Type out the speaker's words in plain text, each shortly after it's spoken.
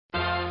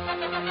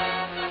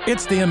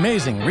It's the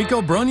amazing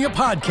Rico Brogna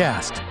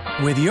podcast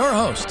with your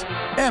host,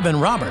 Evan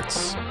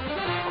Roberts.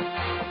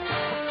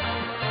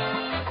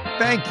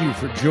 Thank you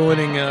for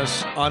joining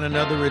us on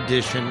another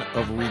edition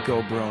of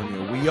Rico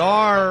Brogna. We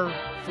are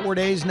 4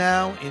 days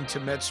now into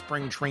Mets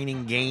spring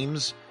training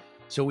games,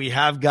 so we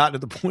have gotten to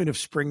the point of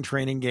spring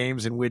training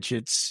games in which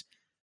it's,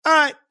 all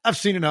right, I've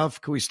seen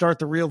enough. Can we start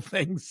the real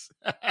things?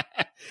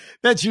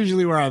 That's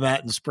usually where I'm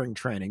at in spring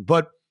training,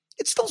 but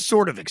it's still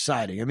sort of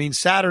exciting. I mean,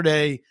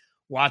 Saturday,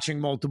 watching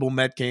multiple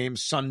Met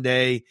games,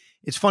 Sunday.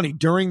 It's funny,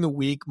 during the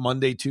week,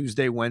 Monday,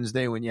 Tuesday,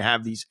 Wednesday, when you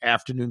have these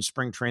afternoon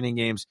spring training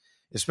games,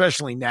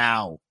 especially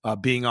now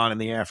being on in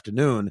the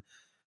afternoon,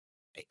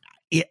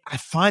 I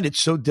find it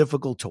so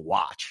difficult to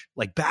watch.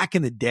 Like back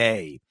in the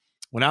day,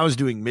 when I was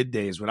doing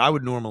middays, what I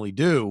would normally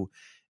do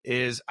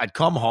is I'd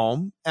come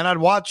home and I'd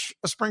watch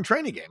a spring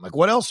training game. Like,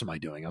 what else am I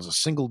doing? I was a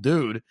single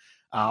dude,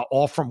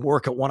 all from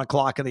work at 1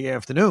 o'clock in the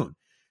afternoon.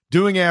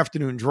 Doing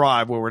afternoon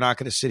drive where we're not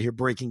going to sit here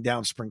breaking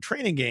down spring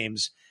training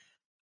games.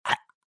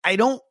 I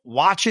don't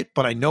watch it,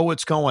 but I know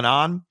what's going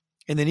on.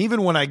 And then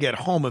even when I get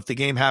home, if the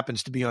game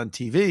happens to be on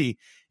TV,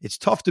 it's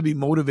tough to be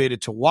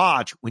motivated to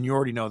watch when you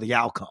already know the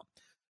outcome.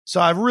 So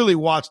I've really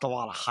watched a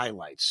lot of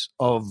highlights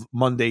of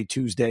Monday,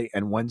 Tuesday,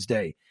 and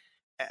Wednesday.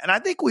 And I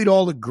think we'd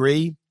all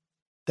agree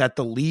that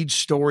the lead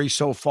story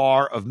so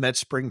far of Mets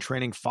spring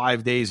training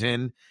 5 days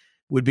in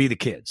would be the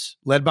kids,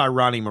 led by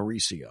Ronny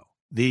Mauricio.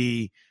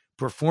 The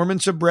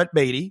performance of Brett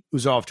Baty,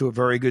 who's off to a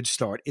very good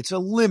start. It's a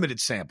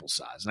limited sample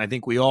size, and I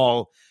think we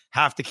all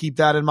have to keep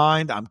that in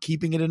mind. I'm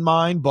keeping it in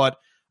mind, but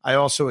I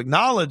also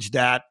acknowledge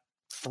that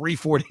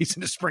 3-4 days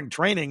into spring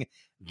training,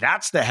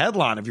 that's the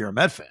headline if you're a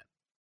Met fan.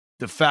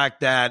 The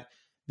fact that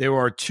there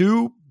are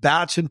two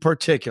bats in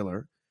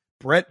particular,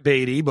 Brett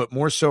Baty, but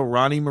more so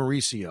Ronny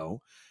Mauricio,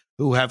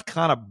 who have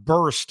kind of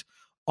burst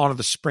onto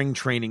the spring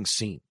training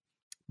scene.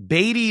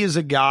 Baty is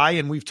a guy,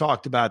 and we've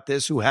talked about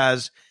this, who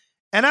has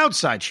an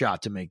outside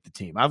shot to make the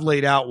team. I've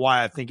laid out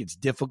why I think it's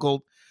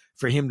difficult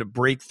for him to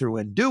break through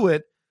and do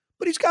it,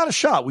 but he's got a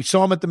shot. We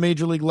saw him at the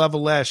major league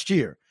level last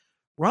year.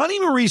 Ronny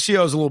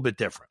Mauricio is a little bit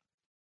different.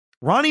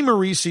 Ronny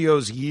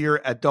Mauricio's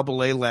year at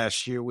AA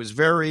last year was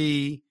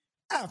very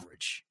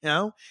average,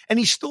 and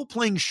he's still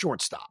playing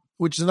shortstop,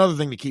 which is another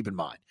thing to keep in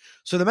mind.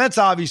 So the Mets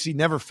obviously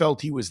never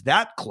felt he was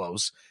that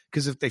close,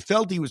 because if they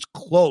felt he was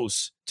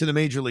close to the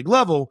major league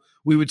level,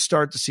 we would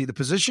start to see the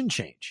position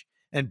change.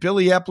 And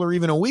Billy Epler,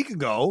 even a week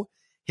ago,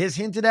 has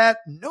hinted at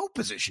no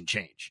position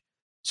change.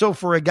 So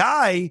for a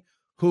guy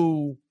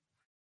who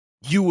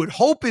you would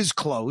hope is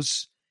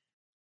close,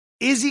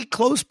 is he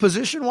close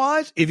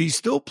position-wise? If he's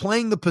still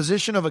playing the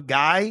position of a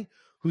guy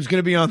who's going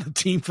to be on the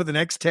team for the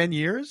next 10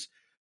 years?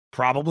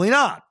 Probably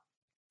not.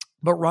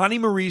 But Ronny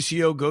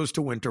Mauricio goes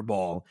to winter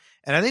ball,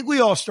 and I think we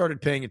all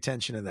started paying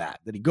attention to that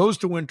he goes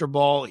to winter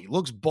ball, he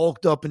looks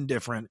bulked up and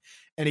different,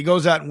 and he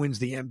goes out and wins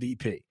the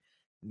MVP.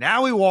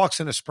 Now he walks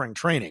into spring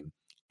training,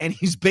 and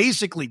he's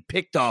basically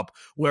picked up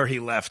where he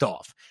left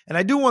off. And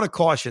I do want to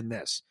caution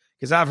this,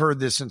 because I've heard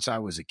this since I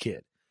was a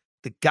kid.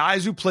 The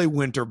guys who play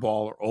winter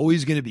ball are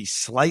always going to be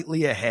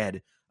slightly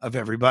ahead of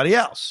everybody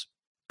else,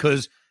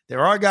 because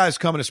there are guys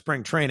coming to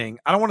spring training.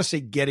 I don't want to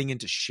say getting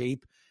into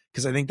shape,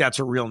 because I think that's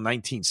a real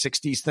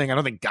 1960s thing. I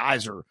don't think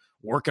guys are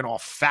working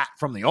off fat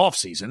from the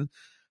offseason,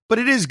 but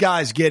it is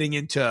guys getting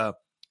into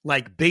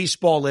like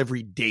baseball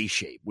everyday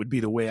shape would be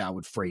the way I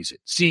would phrase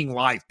it, seeing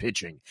live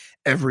pitching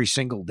every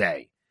single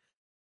day.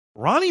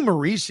 Ronny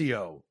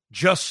Mauricio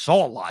just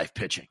saw live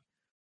pitching.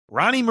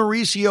 Ronny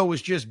Mauricio was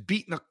just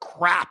beating the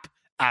crap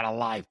out of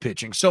live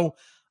pitching. So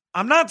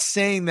I'm not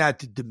saying that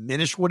to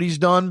diminish what he's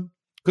done,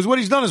 because what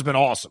he's done has been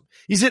awesome.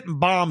 He's hitting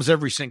bombs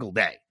every single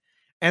day.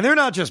 And they're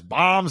not just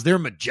bombs, they're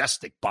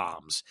majestic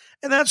bombs.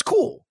 And that's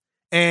cool.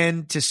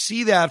 And to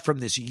see that from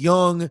this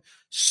young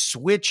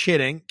switch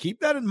hitting, keep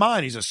that in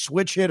mind. He's a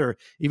switch hitter,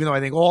 even though I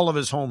think all of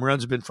his home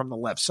runs have been from the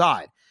left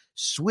side.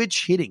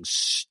 Switch hitting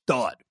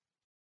stud.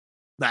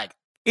 Like,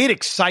 it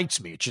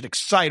excites me. It should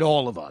excite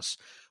all of us.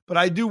 But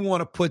I do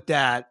want to put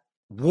that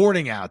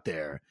warning out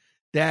there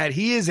that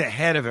he is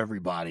ahead of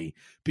everybody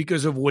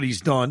because of what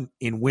he's done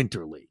in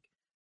Winter League.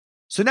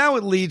 So now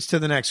it leads to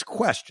the next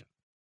question,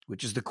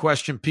 which is the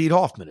question Pete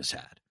Hoffman has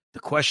had, the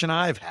question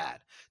I've had,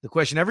 the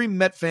question every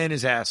Met fan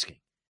is asking.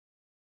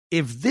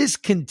 If this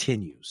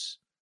continues,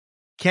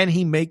 can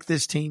he make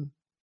this team?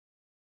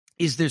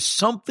 Is there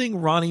something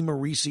Ronny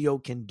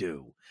Mauricio can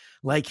do,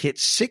 like hit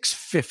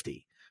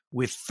 650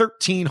 with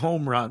 13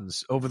 home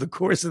runs over the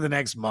course of the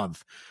next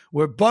month,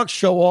 where Buck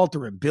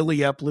Showalter and Billy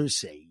Epler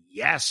say,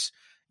 yes,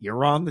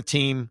 you're on the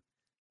team?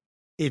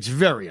 It's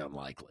very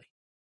unlikely.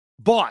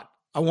 But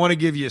I want to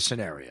give you a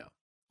scenario.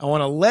 I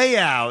want to lay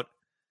out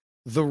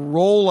the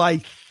role I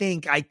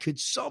think I could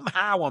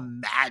somehow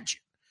imagine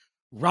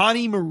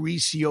Ronny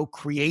Mauricio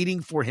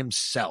creating for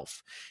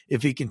himself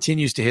if he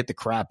continues to hit the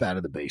crap out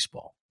of the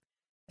baseball.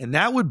 And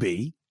that would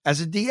be as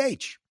a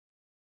DH.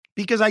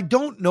 Because I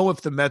don't know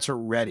if the Mets are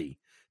ready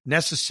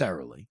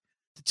necessarily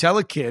to tell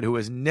a kid who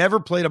has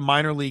never played a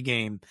minor league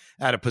game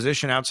at a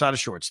position outside of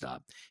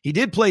shortstop. He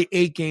did play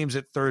 8 games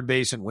at third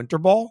base in winter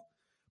ball,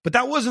 But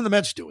that wasn't the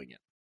Mets doing it.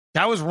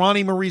 That was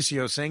Ronny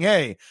Mauricio saying,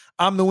 hey,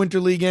 I'm the Winter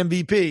League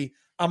MVP.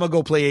 I'm going to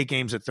go play 8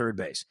 games at third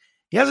base.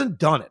 He hasn't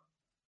done it.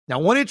 Now,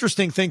 one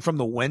interesting thing from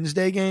the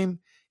Wednesday game,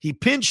 he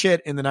pinch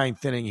hit in the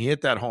 9th inning. He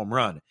hit that home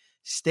run,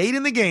 stayed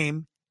in the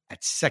game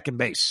at second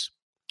base.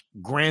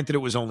 Granted, it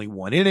was only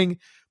 1 inning,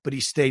 but he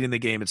stayed in the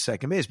game at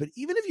second base. But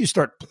even if you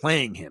start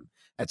playing him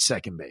at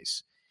second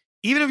base,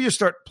 even if you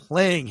start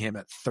playing him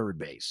at third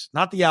base,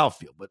 not the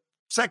outfield, but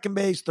second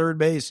base, third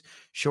base,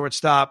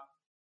 shortstop,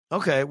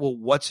 okay, well,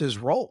 what's his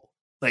role?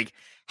 Like,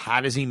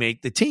 how does he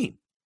make the team?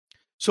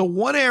 So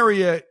one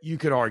area you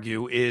could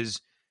argue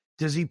is,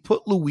 does he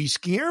put Luis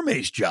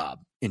Guillermo's job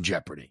in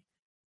jeopardy?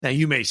 Now,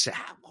 you may say,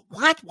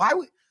 what? Why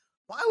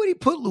would he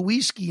put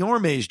Luis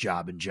Guillermo's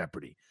job in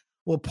jeopardy?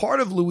 Well, part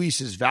of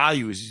Luis's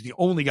value is he's the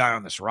only guy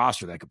on this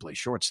roster that could play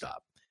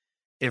shortstop.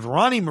 If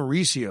Ronny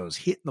Mauricio is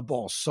hitting the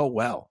ball so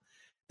well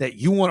that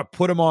you want to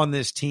put him on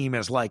this team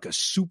as like a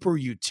super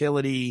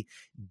utility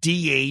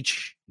DH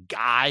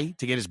guy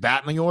to get his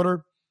batting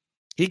order,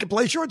 he could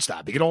play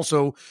shortstop. He could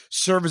also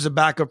serve as a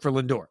backup for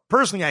Lindor.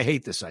 Personally, I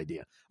hate this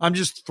idea. I'm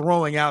just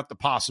throwing out the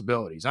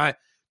possibilities. I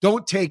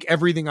don't take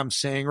everything I'm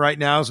saying right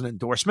now as an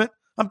endorsement.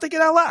 I'm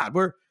thinking out loud.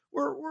 We're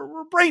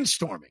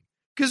brainstorming.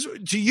 Because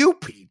to you,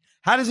 Pete,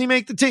 how does he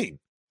make the team?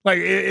 Like,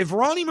 if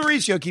Ronny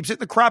Mauricio keeps hitting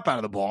the crap out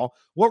of the ball,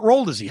 what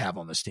role does he have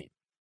on this team?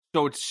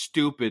 So it's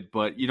stupid,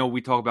 but,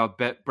 we talk about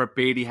Brett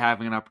Beatty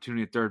having an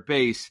opportunity at third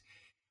base.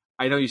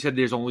 I know you said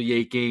there's only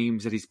 8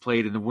 games that he's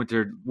played in the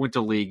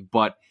Winter League,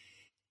 but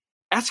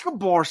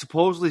Escobar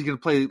supposedly is going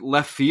to play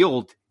left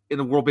field in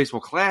the World Baseball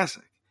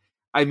Classic.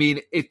 I mean,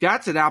 if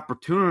that's an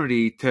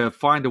opportunity to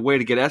find a way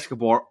to get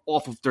Escobar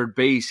off of third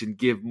base and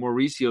give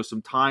Mauricio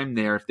some time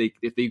there,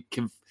 if they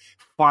can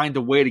find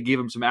a way to give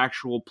him some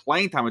actual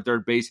playing time at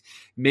third base,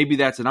 maybe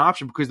that's an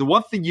option. Because the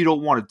one thing you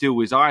don't want to do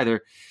is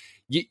either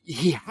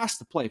he has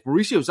to play. If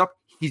Mauricio's up,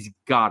 he's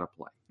got to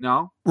play.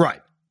 No?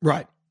 Right.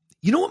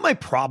 You know what my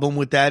problem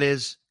with that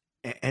is?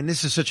 And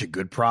this is such a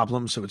good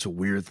problem, so it's a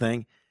weird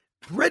thing.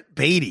 Brett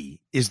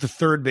Beatty is the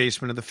third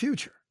baseman of the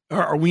future.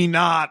 Are we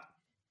not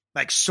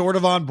like sort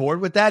of on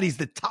board with that? He's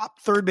the top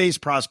third base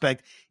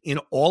prospect in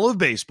all of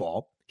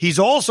baseball. He's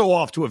also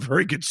off to a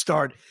very good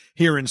start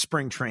here in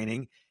spring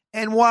training.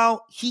 And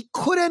while he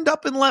could end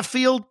up in left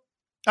field,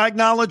 I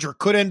acknowledge, or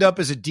could end up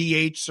as a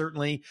DH,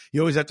 certainly. You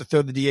always have to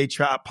throw the DH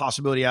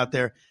possibility out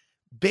there.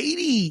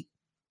 Beatty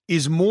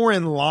is more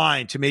in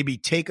line to maybe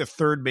take a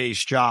third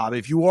base job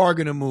if you are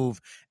going to move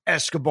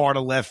Escobar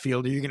to left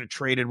field or you're going to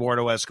trade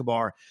Eduardo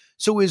Escobar.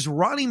 So is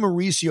Ronny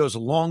Mauricio's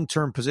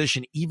long-term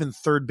position even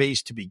third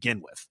base to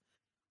begin with?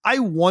 I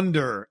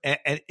wonder,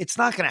 and it's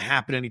not going to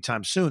happen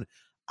anytime soon,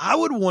 I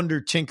would wonder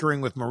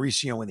tinkering with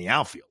Mauricio in the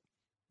outfield.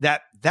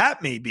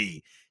 That may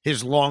be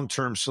his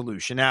long-term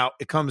solution. Now,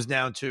 it comes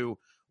down to,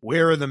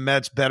 where are the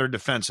Mets better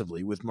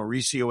defensively, with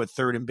Mauricio at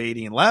third and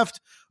Beatty in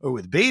left, or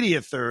with Beatty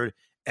at third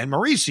and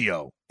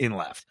Mauricio in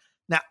left?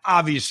 Now,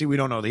 obviously, we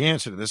don't know the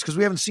answer to this because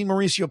we haven't seen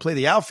Mauricio play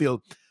the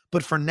outfield.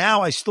 But for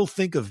now, I still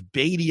think of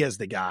Beatty as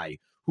the guy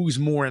who's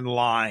more in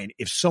line.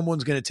 If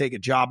someone's going to take a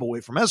job away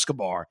from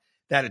Escobar,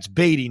 that it's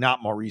Beatty, not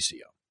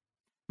Mauricio.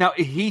 Now,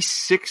 he's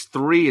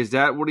 6'3". Is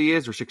that what he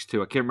is, or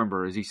 6'2"? I can't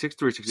remember. Is he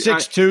 6'3" or 6'2"?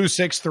 6'2",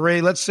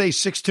 6'3". Let's say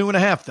 6'2 and a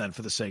half then,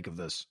 for the sake of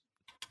this.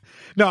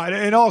 No,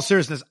 in all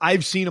seriousness,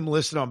 I've seen him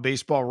listed on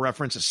Baseball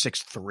Reference as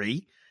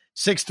 6'3",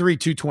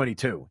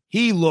 222.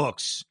 He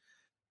looks,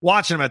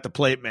 watching him at the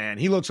plate, man,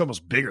 he looks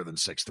almost bigger than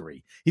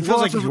 6'3". He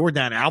feels like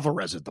Jordan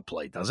Alvarez at the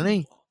plate, doesn't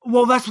he?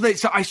 Well, that's what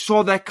so I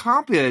saw that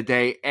comp the other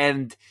day,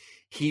 and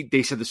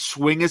they said the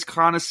swing is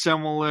kind of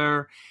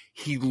similar.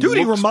 He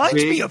reminds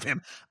me of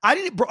him. I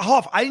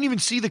didn't even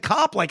see the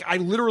comp. Like, I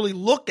literally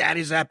looked at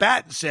his at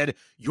bat and said,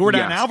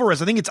 Jordan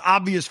Alvarez. I think it's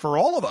obvious for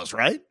all of us,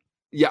 right?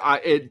 Yeah,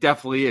 it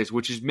definitely is,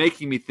 which is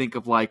making me think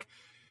of, like,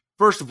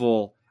 first of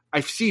all,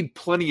 I've seen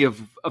plenty of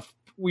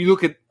we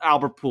look at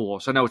Albert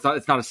Pujols. I know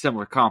it's not a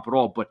similar comp at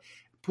all, but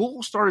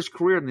Pujols started his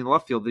career in the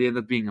left field. He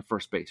ended up being a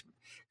first baseman.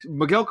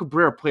 Miguel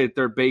Cabrera played at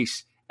third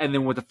base and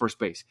then went to first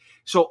base.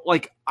 So,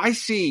 like, I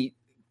see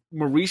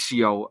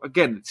Mauricio,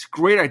 again, it's a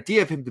great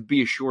idea of him to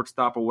be a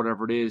shortstop or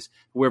whatever it is,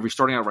 wherever he's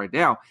starting out right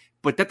now,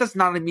 but that does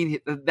not mean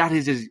that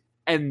is his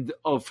end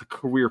of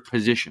career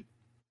position.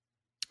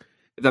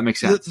 If that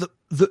makes sense.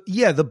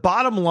 The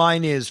bottom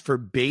line is for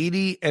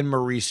Beatty and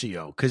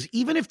Mauricio, because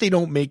even if they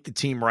don't make the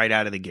team right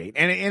out of the gate,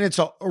 and it's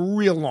a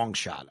real long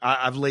shot,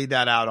 I've laid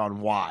that out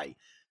on why.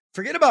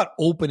 Forget about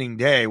opening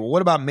day. Well,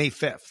 what about May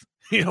 5th?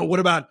 What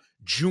about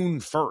June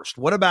 1st?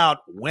 What about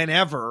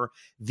whenever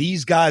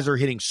these guys are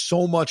hitting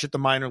so much at the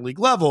minor league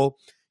level,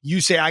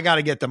 you say, I got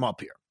to get them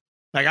up here.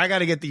 Like, I got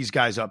to get these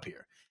guys up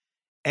here.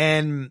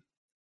 And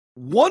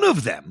one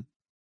of them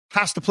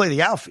has to play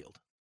the outfield.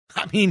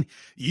 I mean,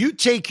 you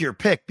take your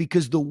pick,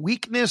 because the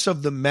weakness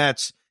of the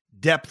Mets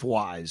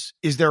depth-wise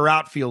is their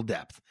outfield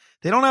depth.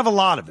 They don't have a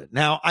lot of it.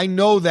 Now, I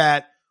know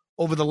that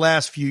over the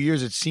last few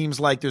years, it seems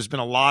like there's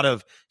been a lot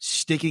of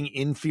sticking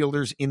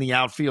infielders in the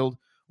outfield,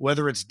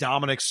 whether it's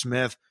Dominic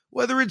Smith,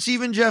 whether it's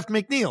even Jeff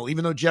McNeil,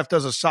 even though Jeff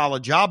does a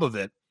solid job of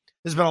it.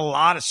 There's been a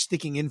lot of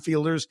sticking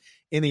infielders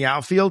in the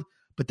outfield,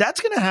 but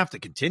that's going to have to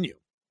continue.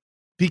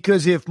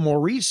 Because if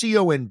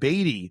Mauricio and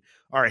Beatty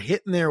are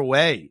hitting their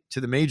way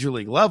to the major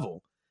league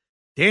level,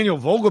 Daniel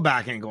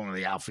Vogelbach ain't going to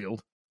the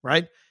outfield,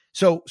 right?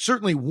 So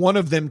certainly one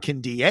of them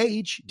can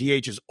DH.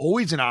 DH is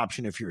always an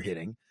option if you're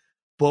hitting.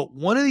 But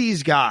one of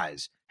these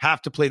guys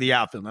have to play the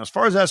outfield. Now, as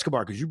far as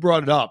Escobar, because you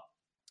brought it up,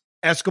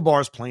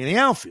 Escobar's playing the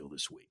outfield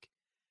this week.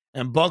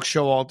 And Buck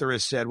Showalter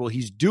has said, well,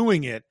 he's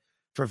doing it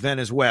for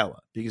Venezuela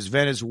because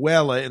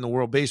Venezuela in the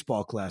World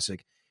Baseball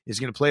Classic is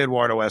going to play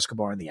Eduardo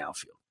Escobar in the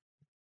outfield.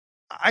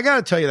 I got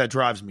to tell you, that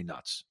drives me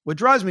nuts. What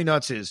drives me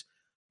nuts is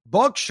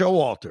Buck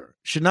Showalter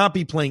should not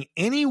be playing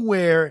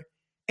anybody,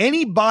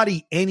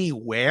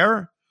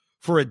 anywhere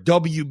for a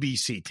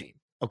WBC team.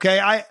 Okay?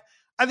 I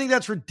think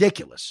that's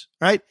ridiculous,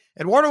 right?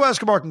 Eduardo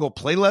Escobar can go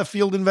play left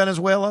field in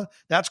Venezuela.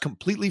 That's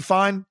completely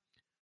fine.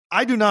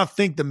 I do not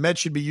think the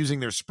Mets should be using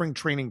their spring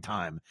training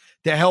time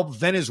to help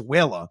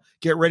Venezuela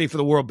get ready for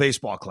the World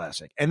Baseball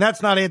Classic. And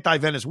that's not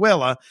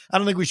anti-Venezuela. I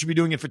don't think we should be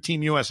doing it for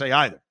Team USA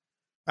either.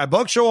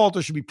 Buck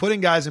Showalter should be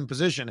putting guys in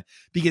position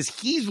because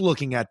he's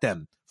looking at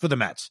them for the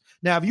Mets.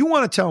 Now, if you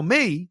want to tell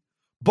me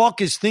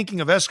Buck is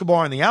thinking of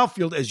Escobar in the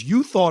outfield as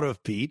you thought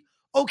of Pete,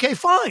 okay,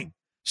 fine.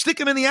 Stick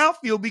him in the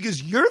outfield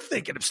because you're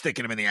thinking of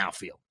sticking him in the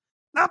outfield,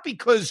 not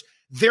because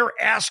they're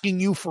asking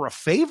you for a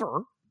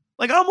favor.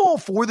 Like, I'm all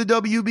for the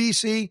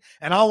WBC,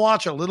 and I'll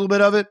watch a little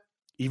bit of it,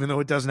 even though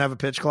it doesn't have a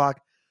pitch clock.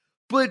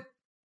 But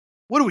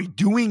what are we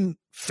doing,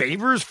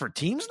 favors for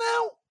teams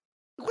now?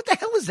 What the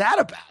hell is that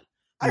about?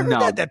 I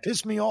heard that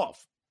pissed me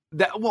off.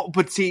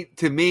 But see,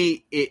 to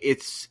me,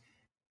 it's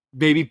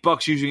maybe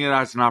Buck's using it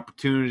as an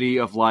opportunity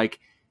of like,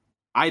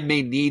 I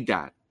may need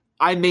that.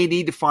 I may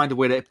need to find a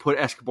way to put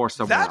Escobar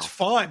somewhere That's else.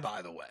 Fine,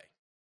 by the way.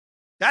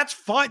 That's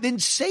fine. Then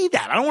say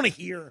that. I don't want to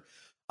hear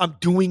I'm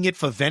doing it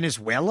for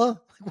Venezuela.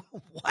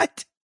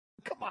 What?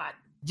 Come on.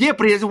 Yeah,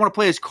 but he doesn't want to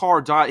play his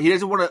cards. He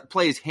doesn't want to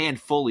play his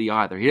hand fully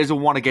either. He doesn't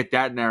want to get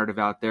that narrative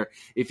out there.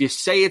 If you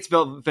say it's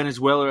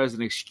Venezuela as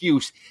an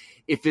excuse,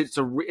 if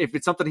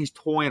it's something he's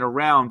toying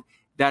around,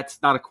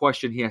 that's not a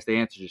question he has to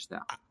answer just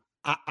now.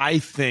 I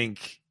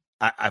think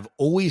I've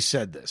always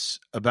said this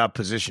about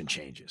position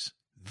changes.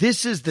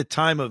 This is the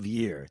time of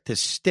year to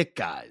stick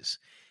guys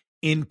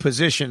in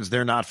positions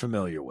they're not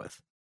familiar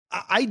with.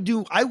 I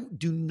do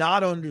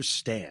not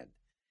understand,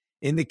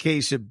 in the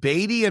case of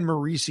Beatty and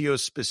Mauricio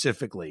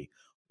specifically,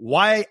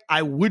 why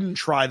I wouldn't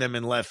try them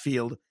in left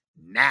field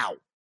now.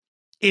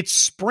 It's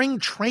spring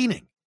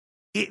training.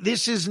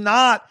 This is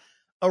not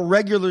a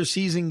regular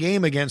season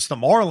game against the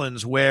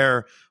Marlins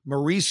where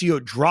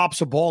Mauricio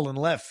drops a ball in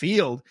left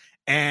field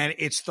and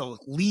it's the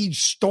lead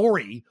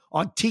story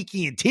on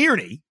Tiki and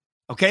Tierney.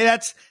 Okay,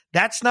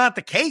 that's not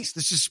the case.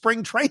 This is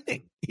spring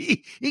training.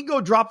 He can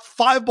go drop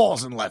 5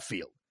 balls in left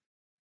field.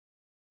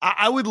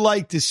 I would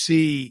like to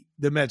see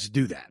the Mets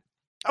do that.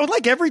 I would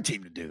like every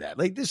team to do that.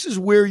 Like, this is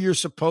where you're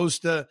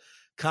supposed to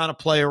kind of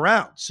play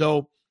around.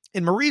 So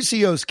in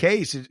Mauricio's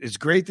case, it's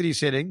great that he's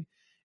hitting.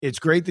 It's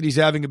great that he's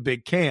having a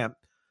big camp.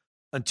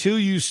 Until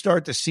you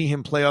start to see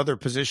him play other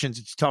positions,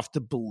 it's tough to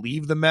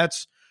believe the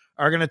Mets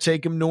are going to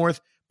take him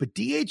north. But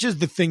DH is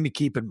the thing to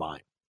keep in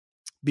mind.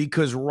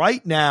 Because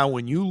right now,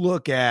 when you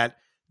look at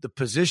the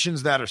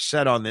positions that are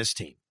set on this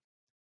team,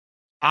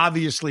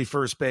 obviously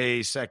first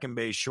base, second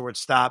base,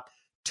 shortstop,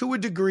 to a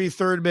degree,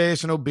 third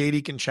base, and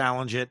Beatty can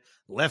challenge it.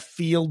 Left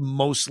field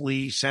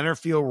mostly, center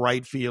field,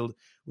 right field.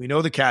 We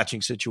know the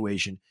catching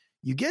situation.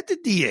 You get to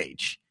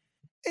DH,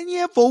 and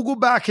yeah,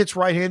 Vogelbach hits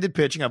right-handed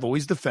pitching. I've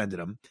always defended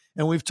him.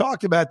 And we've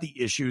talked about the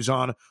issues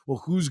on,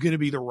 well, who's going to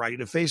be the righty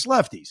to face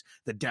lefties?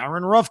 The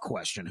Darren Ruff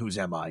question, who's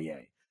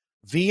MIA?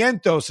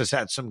 Vientos has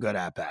had some good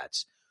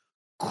at-bats.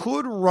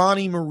 Could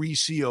Ronny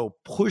Mauricio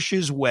push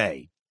his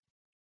way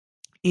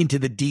into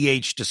the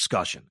DH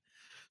discussion?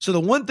 So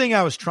the one thing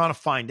I was trying to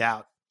find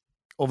out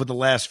over the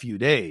last few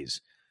days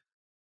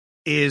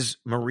is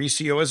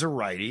Mauricio as a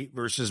righty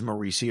versus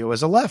Mauricio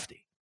as a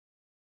lefty.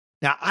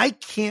 Now, I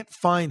can't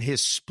find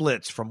his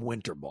splits from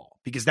winter ball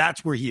because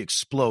that's where he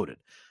exploded.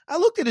 I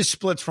looked at his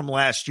splits from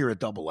last year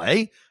at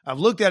AA. I've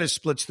looked at his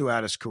splits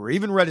throughout his career,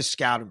 even read his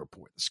scouting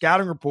report. The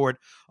scouting report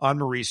on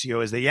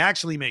Mauricio is that he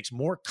actually makes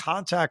more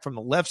contact from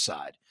the left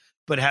side,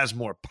 but has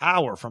more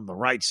power from the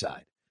right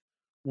side,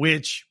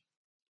 which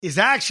is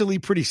actually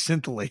pretty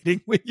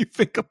scintillating when you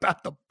think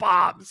about the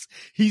bombs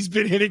he's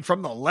been hitting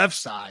from the left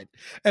side.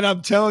 And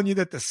I'm telling you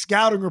that the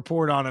scouting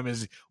report on him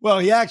is, well,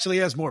 he actually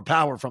has more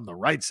power from the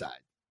right side.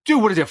 Dude,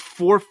 what is it?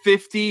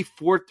 450,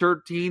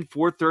 413,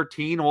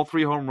 413, all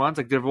 3 home runs?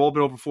 Like, they've all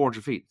been over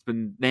 400 feet. It's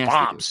been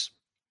nasty.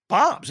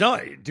 Bombs. No,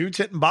 dude's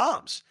hitting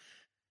bombs.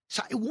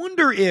 So I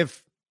wonder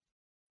if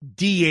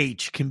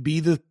DH can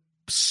be the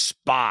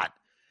spot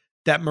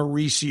that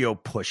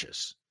Mauricio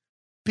pushes,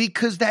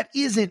 because that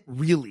isn't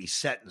really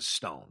set in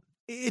stone.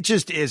 It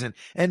just isn't.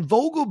 And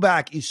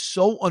Vogelbach is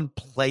so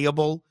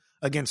unplayable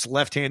against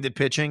left-handed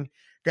pitching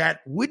that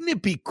wouldn't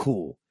it be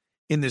cool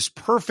in this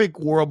perfect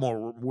world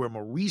where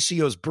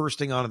Mauricio's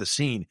bursting onto the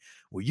scene,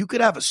 where you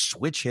could have a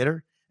switch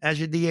hitter as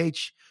your DH.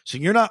 So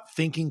you're not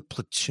thinking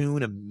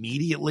platoon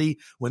immediately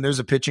when there's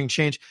a pitching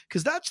change,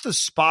 because that's the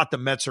spot the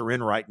Mets are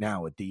in right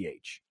now at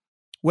DH.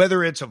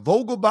 Whether it's a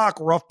Vogelbach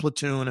rough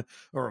platoon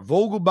or a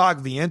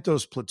Vogelbach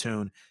Vientos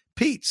platoon,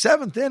 Pete,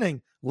 7th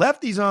inning,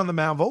 lefty's on the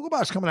mound.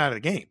 Vogelbach's coming out of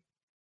the game.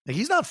 Like,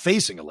 he's not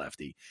facing a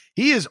lefty.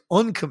 He is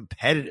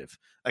uncompetitive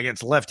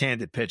against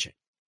left-handed pitching.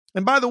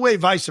 And by the way,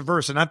 vice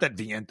versa, not that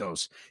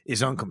Vientos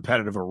is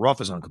uncompetitive or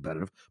Ruff is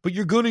uncompetitive, but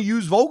you're going to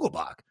use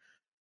Vogelbach.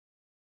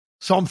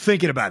 So I'm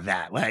thinking about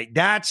that. Like,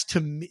 that's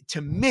to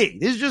me,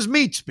 this is just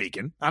me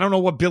speaking. I don't know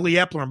what Billy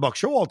Epler and Buck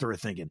Showalter are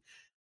thinking.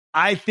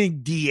 I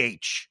think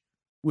DH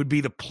would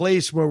be the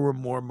place where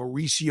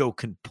Mauricio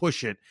can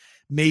push it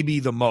maybe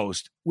the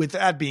most. With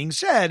that being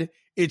said,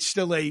 it's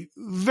still a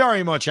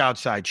very much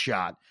outside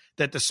shot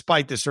that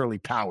despite this early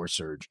power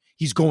surge,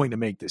 he's going to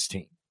make this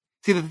team.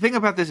 See, the thing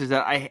about this is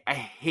that I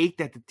hate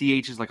that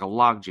the DH is like a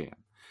logjam.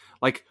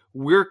 Like,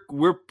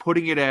 we're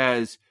putting it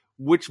as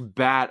which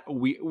bat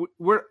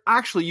we're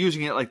actually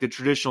using it like the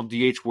traditional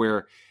DH,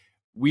 where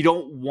we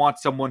don't want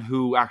someone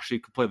who actually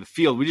could play the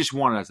field. We just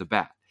want it as a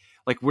bat.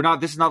 Like,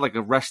 this is not like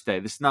a rest day.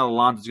 This is not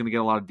Alonso's going to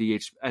get a lot of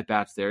DH at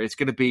bats there. It's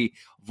going to be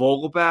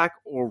Vogelbach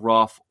or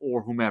Ruff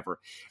or whomever.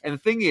 And the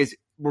thing is,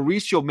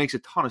 Mauricio makes a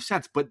ton of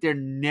sense, but they're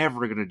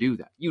never going to do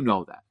that. You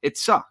know that. It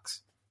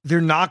sucks.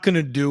 They're not going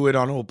to do it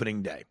on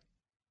opening day.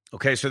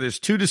 Okay, so there's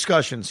two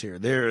discussions here.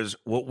 There's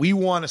what we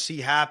want to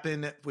see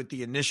happen with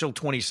the initial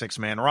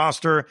 26-man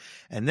roster,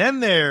 and then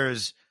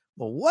there's,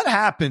 well, what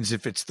happens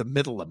if it's the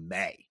middle of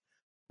May?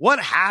 What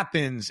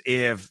happens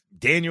if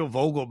Daniel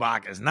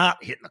Vogelbach is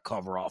not hitting the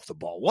cover off the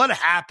ball? What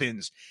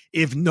happens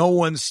if no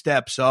one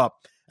steps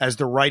up as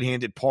the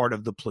right-handed part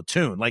of the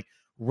platoon? Like,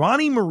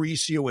 Ronny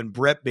Mauricio and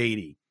Brett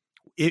Baty,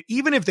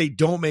 even if they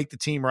don't make the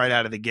team right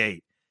out of the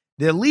gate,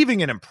 they're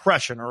leaving an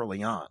impression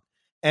early on.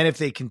 And if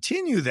they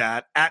continue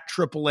that at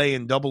AAA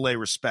and AA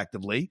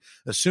respectively,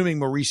 assuming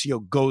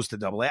Mauricio goes to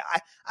AA,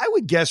 I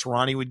would guess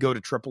Ronny would go to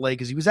AAA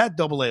because he was at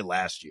AA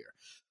last year.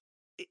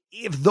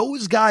 If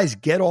those guys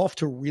get off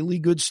to really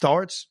good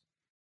starts,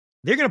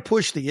 they're going to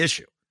push the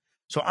issue.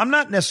 So I'm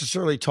not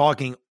necessarily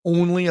talking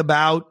only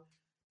about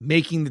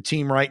making the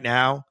team right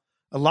now.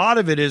 A lot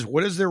of it is,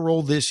 what is their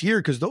role this year?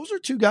 Because those are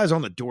two guys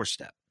on the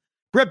doorstep.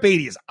 Brett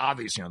Baty is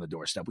obviously on the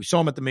doorstep. We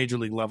saw him at the major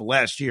league level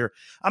last year.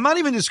 I'm not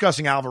even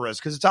discussing Alvarez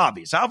because it's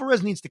obvious.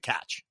 Alvarez needs to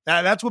catch.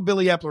 That's what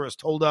Billy Epler has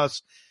told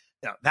us.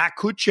 Now, that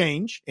could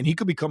change, and he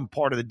could become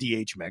part of the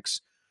DH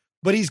mix.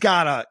 But he's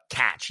got to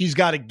catch. He's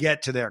got to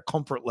get to their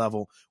comfort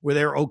level where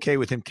they're okay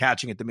with him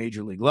catching at the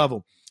major league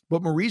level.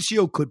 But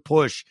Mauricio could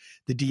push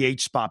the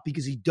DH spot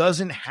because he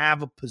doesn't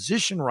have a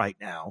position right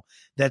now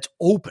that's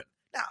open.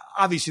 Now,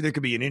 obviously, there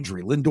could be an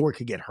injury. Lindor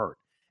could get hurt.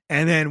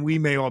 And then we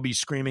may all be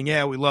screaming,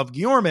 yeah, we love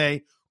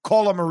Guillorme.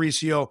 Call up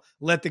Mauricio.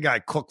 Let the guy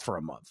cook for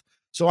a month.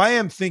 So I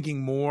am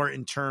thinking more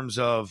in terms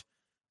of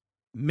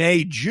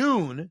May,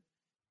 June.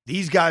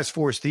 These guys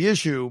force the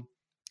issue.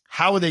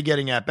 How are they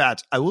getting at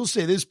bats? I will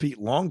say this, Pete,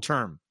 long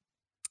term.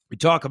 We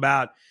talk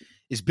about,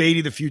 is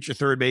Baty the future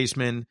third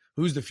baseman?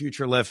 Who's the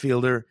future left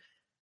fielder?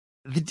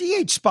 The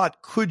DH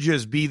spot could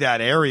just be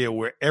that area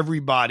where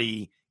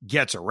everybody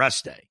gets a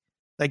rest day.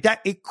 Like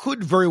that, it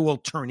could very well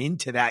turn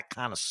into that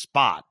kind of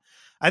spot.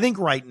 I think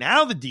right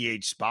now the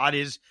DH spot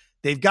is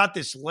they've got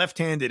this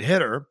left-handed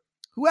hitter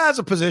who has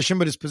a position,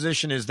 but his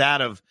position is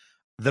that of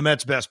the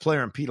Mets' best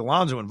player in Pete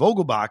Alonso and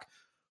Vogelbach,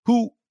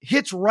 who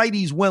hits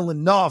righties well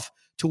enough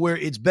to where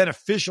it's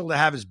beneficial to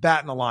have his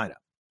bat in the lineup.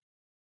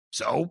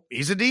 So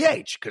he's a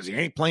DH because he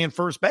ain't playing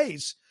first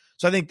base.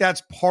 So I think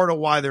that's part of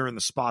why they're in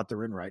the spot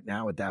they're in right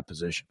now at that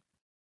position.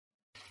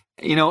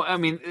 You know, I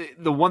mean,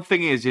 the one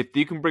thing is, if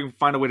you can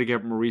find a way to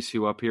get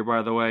Mauricio up here,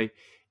 by the way,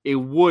 it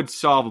would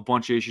solve a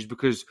bunch of issues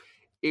because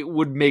it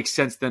would make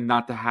sense then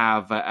not to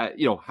have,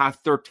 have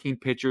 13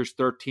 pitchers,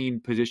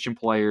 13 position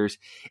players.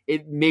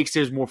 It makes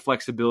there's more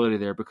flexibility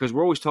there because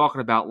we're always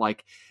talking about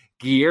like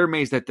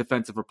Guillerme's that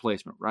defensive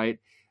replacement, right?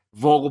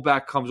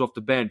 Vogelbach comes off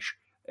the bench.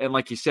 And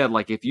like you said,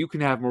 like if you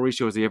can have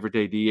Mauricio as the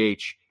everyday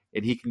DH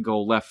and he can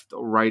go left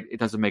or right, it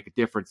doesn't make a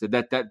difference.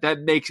 That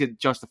makes it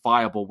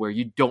justifiable where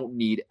you don't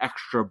need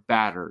extra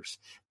batters,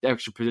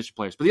 extra position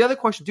players. But the other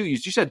question too, you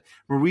said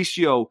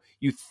Mauricio,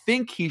 you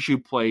think he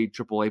should play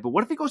AAA, but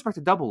what if he goes back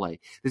to AA?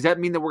 Does that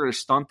mean that we're going to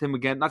stunt him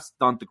again? Not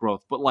stunt the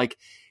growth, but like,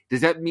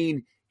 does that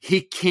mean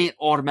he can't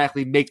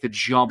automatically make the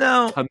jump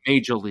to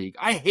Major League?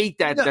 I hate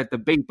that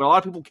debate, but a lot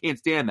of people can't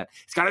stand that.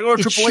 It's got to go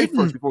to AAA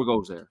first before it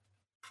goes there.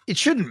 It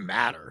shouldn't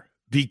matter.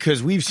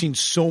 Because we've seen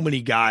so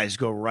many guys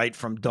go right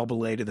from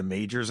AA to the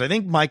majors. I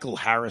think Michael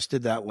Harris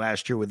did that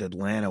last year with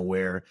Atlanta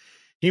where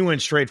he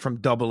went straight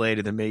from AA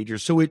to the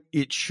majors. So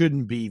it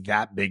shouldn't be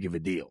that big of a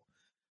deal.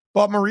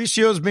 But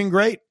Mauricio's been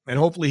great, and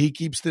hopefully he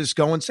keeps this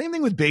going. Same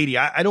thing with Baty.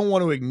 I don't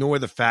want to ignore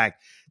the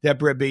fact that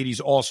Brett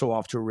Baty's also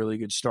off to a really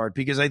good start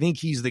because I think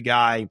he's the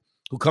guy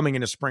who coming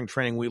into spring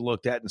training we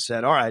looked at and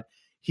said, all right,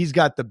 he's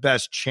got the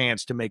best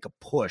chance to make a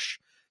push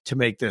to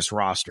make this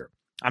roster.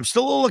 I'm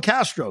still a little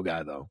Castro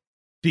guy, though.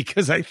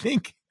 Because I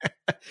think,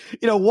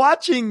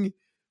 watching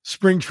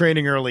spring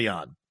training early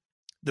on,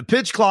 The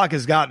pitch clock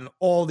has gotten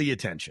all the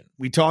attention.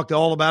 We talked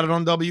all about it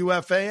on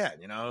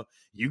WFAN. You know,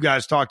 you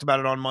guys talked about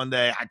it on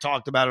Monday. I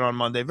talked about it on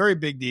Monday. Very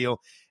big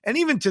deal. And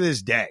even to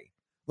this day,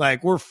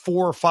 like we're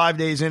 4 or 5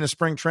 days into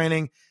spring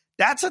training,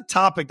 that's a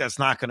topic that's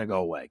not going to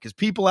go away because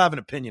people have an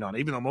opinion on it,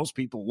 even though most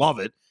people love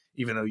it,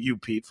 even though you,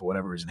 Pete, for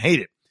whatever reason, hate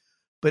it.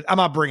 But I'm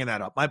not bringing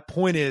that up. My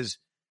point is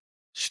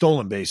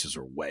stolen bases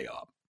are way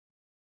up.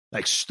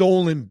 Like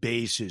stolen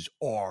bases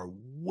are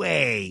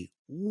way,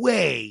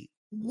 way,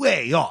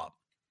 way up.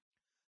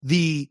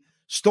 The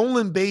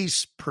stolen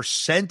base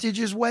percentage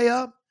is way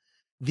up.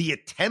 The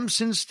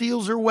attempts and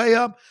steals are way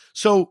up.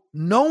 So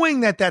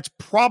knowing that that's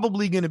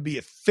probably going to be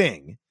a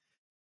thing,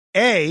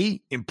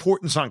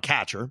 importance on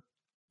catcher.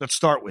 Let's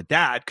start with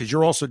that because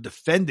you're also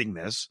defending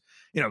this.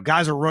 You know,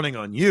 guys are running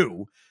on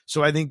you.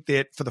 So I think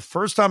that for the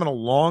first time in a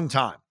long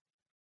time,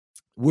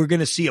 we're going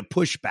to see a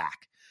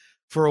pushback.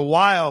 For a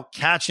while,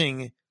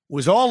 catching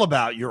was all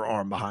about your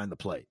arm behind the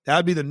plate. That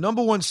would be the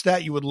number one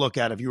stat you would look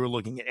at if you were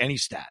looking at any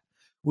stat,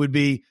 would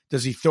be,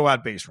 does he throw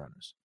out base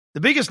runners?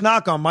 The biggest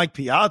knock on Mike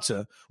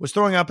Piazza was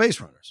throwing out base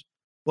runners.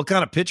 What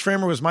kind of pitch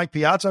framer was Mike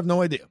Piazza? I have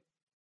no idea.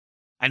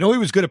 I know he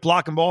was good at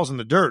blocking balls in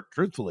the dirt,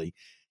 truthfully.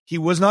 He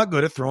was not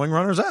good at throwing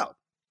runners out.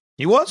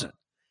 He wasn't.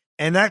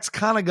 And that's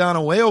kind of gone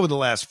away over the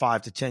last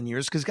 5 to 10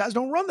 years because guys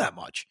don't run that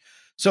much.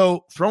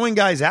 So throwing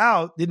guys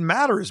out didn't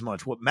matter as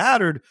much. What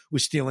mattered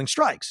was stealing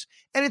strikes.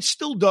 And it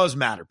still does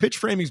matter. Pitch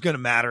framing is going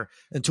to matter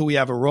until we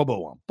have a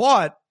robo on.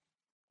 But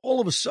all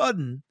of a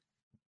sudden,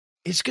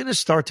 it's going to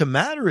start to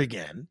matter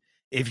again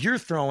if you're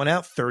throwing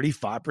out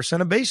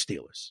 35% of base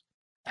stealers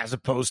as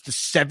opposed to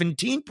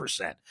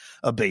 17%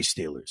 of base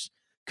stealers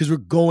because we're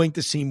going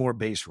to see more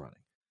base running.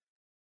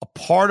 A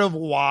part of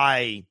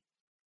why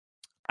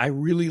I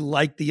really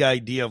like the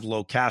idea of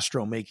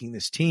Locastro making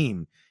this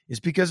team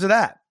is because of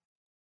that.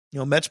 You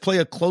know, Mets play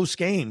a close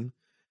game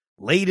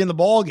late in the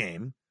ball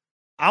game.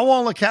 I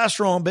want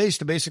Locastro on base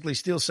to basically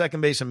steal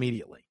second base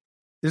immediately.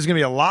 There's going to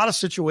be a lot of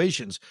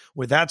situations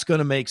where that's going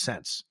to make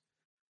sense.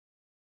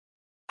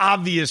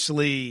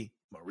 Obviously,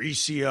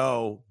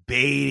 Mauricio,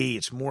 Beatty,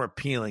 it's more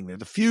appealing. They're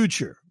the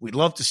future. We'd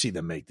love to see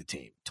them make the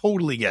team.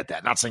 Totally get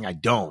that. Not saying I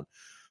don't.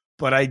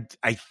 But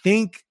I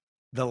think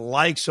the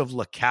likes of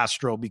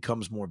Locastro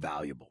becomes more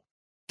valuable.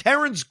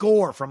 Terrence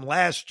Gore from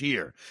last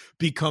year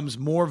becomes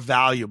more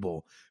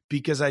valuable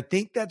because I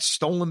think that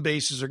stolen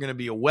bases are going to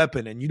be a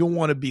weapon, and you don't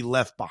want to be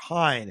left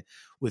behind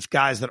with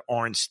guys that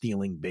aren't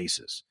stealing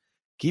bases.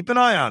 Keep an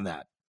eye on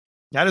that.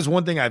 That is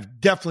one thing I've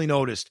definitely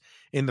noticed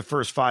in the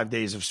first 5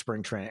 days of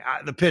spring training.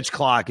 The pitch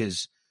clock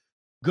is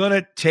going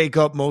to take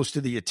up most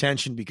of the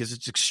attention because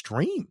it's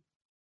extreme.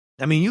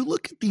 I mean, you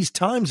look at these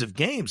times of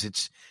games,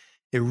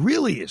 it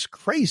really is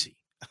crazy.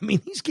 I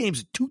mean, these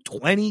games are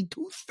 220,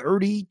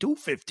 230,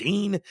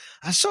 215.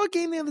 I saw a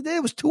game the other day.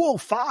 It was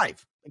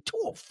 205. Like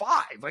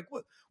 205. Like,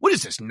 what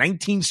is this,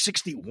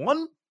 1961?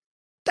 What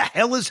the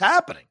hell is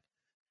happening?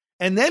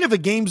 And then if a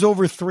game's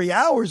over 3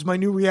 hours, my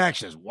new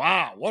reaction is,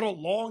 wow, what a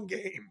long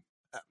game.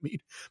 I mean,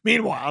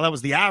 meanwhile, that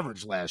was the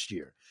average last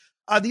year.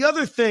 The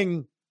other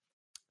thing,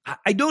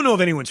 I don't know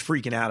if anyone's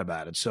freaking out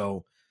about it,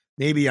 so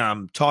maybe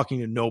I'm talking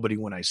to nobody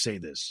when I say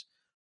this.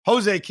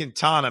 Jose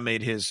Quintana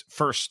made his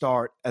first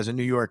start as a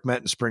New York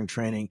Met in spring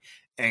training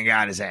and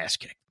got his ass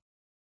kicked.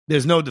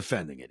 There's no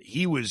defending it.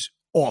 He was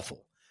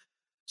awful.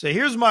 So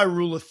here's my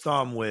rule of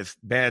thumb with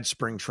bad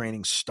spring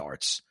training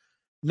starts.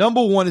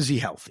 Number one, is he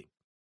healthy?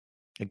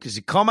 Because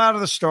he come out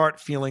of the start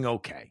feeling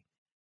okay.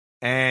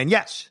 And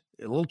yes,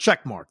 a little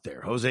check mark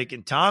there. Jose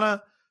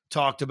Quintana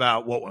talked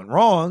about what went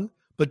wrong,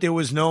 but there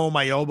was no,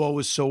 my elbow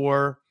was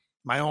sore,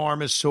 my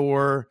arm is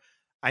sore,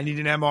 I need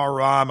an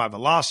MRI, my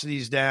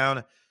velocity's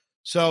down.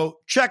 So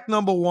check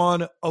number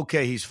one,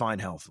 okay, he's fine,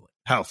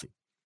 healthy.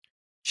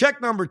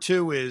 Check number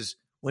two is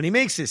when he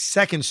makes his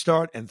second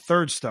start and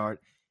third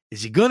start,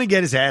 is he going to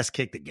get his ass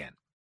kicked again?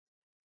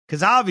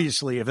 Because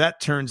obviously, if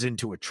that turns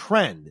into a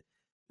trend,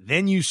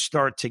 then you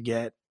start to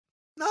get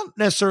not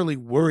necessarily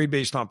worried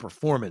based on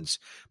performance,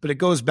 but it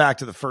goes back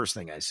to the first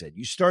thing I said.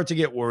 You start to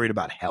get worried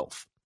about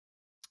health.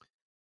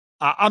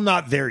 I'm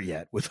not there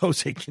yet with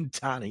Jose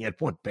Quintana. He had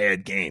one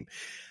bad game.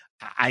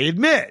 I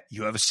admit,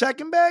 you have a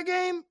second bad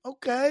game,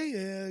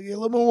 okay, you're a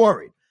little more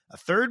worried. A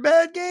third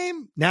bad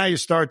game, now you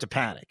start to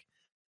panic.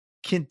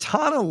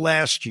 Quintana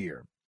last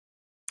year,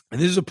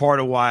 and this is a part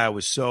of why I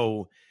was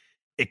so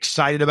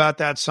excited about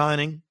that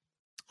signing,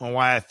 and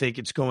why I think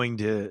it's going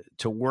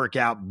to work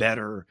out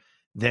better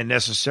than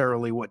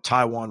necessarily what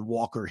Taijuan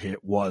Walker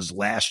hit was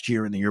last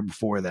year and the year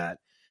before that.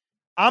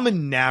 I'm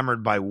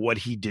enamored by what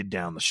he did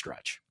down the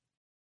stretch.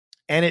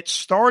 And it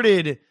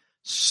started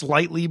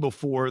slightly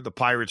before the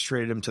Pirates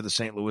traded him to the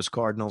St. Louis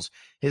Cardinals.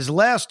 His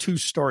last two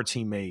starts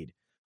he made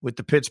with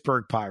the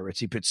Pittsburgh Pirates,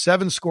 he pitched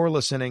 7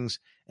 scoreless innings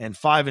and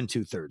 5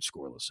 2/3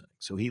 scoreless innings.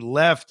 So he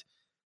left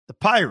the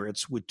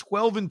Pirates with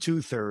 12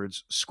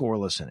 2/3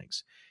 scoreless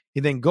innings. He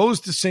then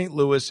goes to St.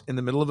 Louis in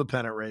the middle of a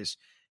pennant race.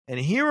 And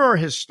here are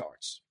his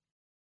starts.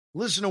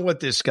 Listen to what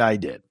this guy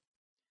did.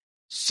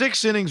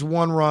 6 innings,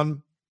 1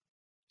 run,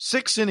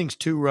 6 innings,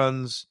 2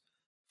 runs,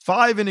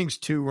 5 innings,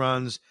 2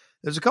 runs,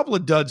 there's a couple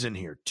of duds in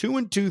here. 2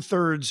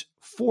 2/3,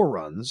 4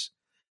 runs,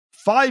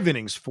 5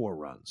 innings, 4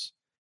 runs.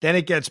 Then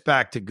it gets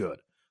back to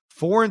good.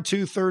 4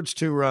 2/3,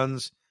 2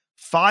 runs,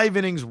 5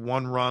 innings,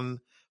 1 run,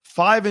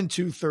 5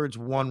 2/3,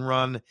 1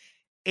 run,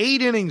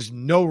 8 innings,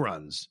 no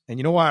runs. And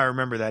you know why I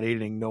remember that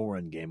 8-inning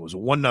no-run game? It was a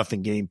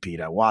 1-0 game,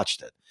 Pete. I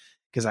watched it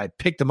because I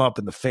picked him up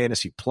in the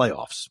fantasy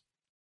playoffs.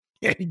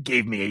 And he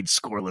gave me 8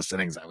 scoreless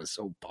innings. I was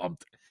so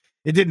pumped.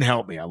 It didn't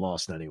help me. I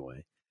lost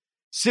anyway.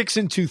 6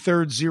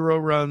 2/3, 0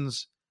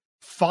 runs,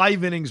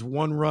 5 innings,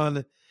 1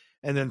 run,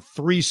 and then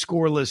 3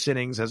 scoreless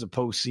innings as a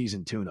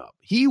postseason tune-up.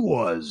 He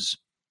was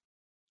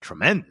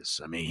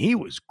tremendous. I mean, he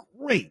was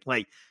great.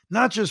 Like,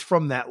 not just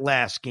from that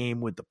last game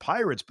with the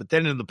Pirates, but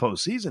then in the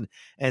postseason.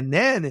 And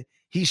then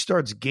he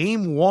starts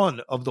game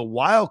 1 of the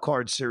wild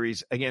card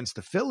series against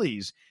the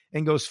Phillies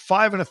and goes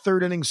 5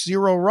 1/3 innings,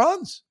 0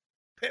 runs.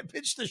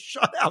 Pitched the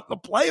shutout in the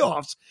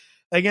playoffs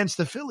against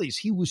the Phillies.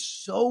 He was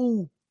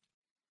so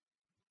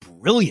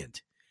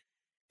brilliant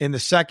in the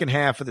second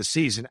half of the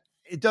season.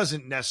 It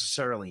doesn't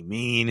necessarily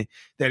mean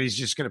that he's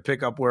just going to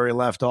pick up where he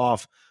left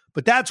off,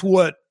 but that's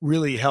what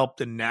really helped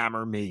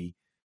enamor me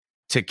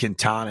to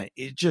Quintana.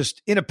 It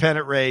just, in a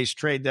pennant race,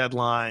 trade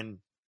deadline,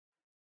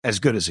 as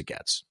good as it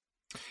gets.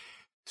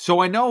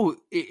 So I know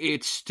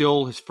it's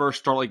still his first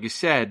start, like you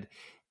said,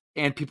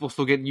 and people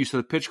still getting used to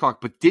the pitch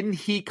clock, but didn't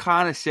he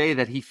kind of say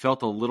that he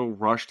felt a little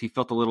rushed? He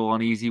felt a little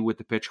uneasy with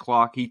the pitch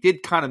clock. He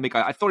did kind of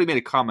I thought he made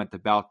a comment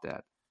about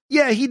that.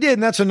 Yeah, he did,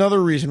 and that's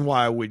another reason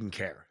why I wouldn't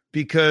care.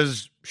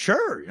 Because,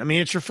 sure, I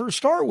mean, it's your first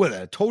start with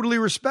it. Totally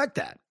respect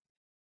that.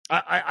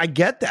 I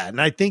get that,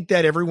 and I think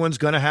that everyone's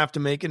going to have to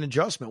make an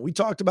adjustment. We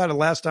talked about it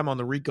last time on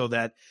the Rico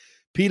that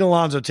Pete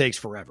Alonso takes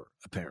forever,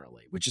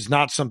 apparently, which is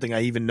not something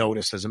I even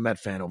noticed as a Met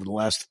fan over the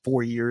last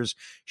 4 years.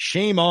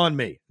 Shame on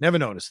me. Never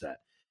noticed that.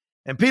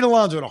 And Pete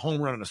Alonso had a home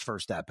run on his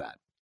first at-bat.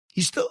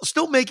 He's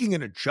still making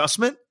an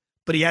adjustment,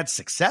 but he had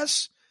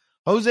success.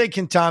 Jose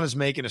Quintana's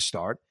making a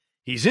start.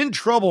 He's in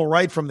trouble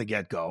right from the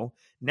get-go.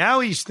 Now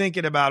he's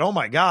thinking about, oh,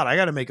 my God, I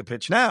got to make a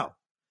pitch now.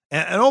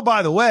 And oh,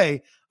 by the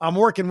way, I'm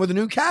working with a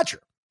new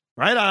catcher,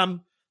 right?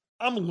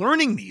 I'm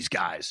learning these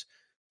guys.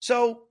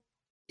 So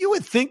you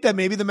would think that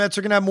maybe the Mets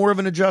are going to have more of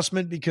an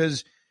adjustment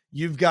because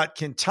you've got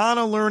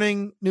Quintana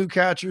learning new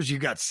catchers.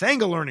 You've got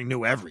Senga learning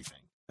new everything.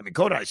 I mean,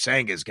 Kodai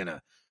Senga is going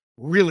to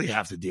really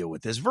have to deal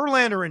with this.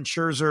 Verlander and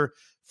Scherzer,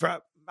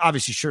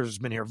 obviously Scherzer's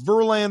been here.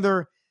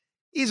 Verlander,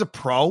 he's a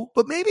pro,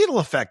 but maybe it'll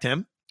affect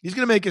him. He's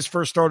going to make his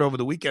first start over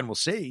the weekend. We'll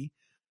see.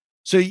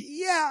 So,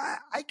 yeah,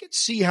 I could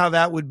see how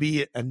that would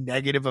be a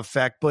negative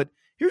effect. But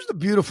here's the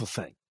beautiful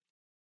thing.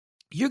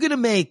 You're going to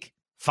make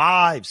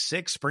 5,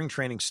 6 spring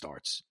training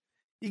starts.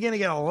 You're going to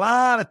get a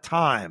lot of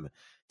time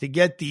to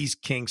get these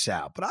kinks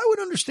out. But I would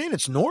understand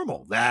it's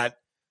normal that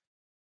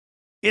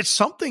it's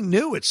something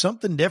new. It's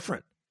something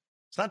different.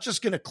 It's not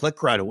just going to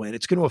click right away.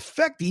 It's going to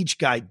affect each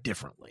guy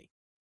differently.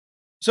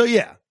 So,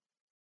 yeah,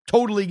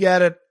 totally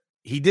get it.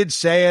 He did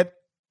say it.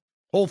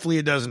 Hopefully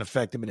it doesn't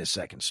affect him in his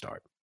second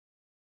start.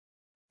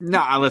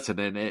 No, listen,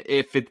 and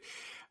if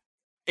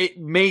it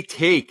may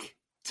take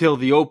till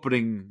the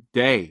opening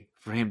day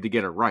for him to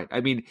get it right.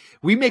 I mean,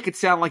 we make it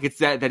sound like it's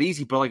that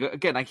easy, but like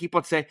again, I keep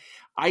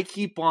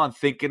on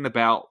thinking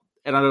about,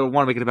 and I don't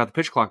want to make it about the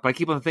pitch clock, but I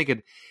keep on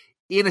thinking,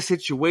 in a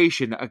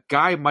situation, a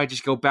guy might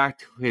just go back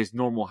to his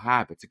normal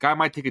habits. A guy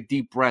might take a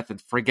deep breath and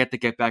forget to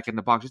get back in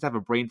the box, just have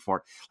a brain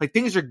fart. Like,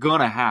 things are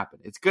gonna happen.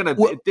 There's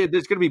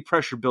gonna be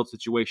pressure built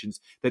situations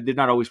that they're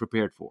not always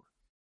prepared for.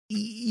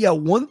 Yeah,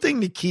 one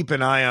thing to keep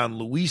an eye on,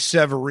 Luis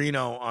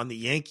Severino on the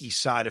Yankees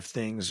side of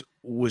things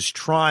was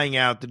trying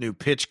out the new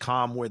pitch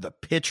comm where the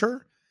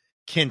pitcher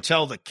can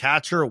tell the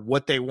catcher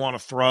what they want to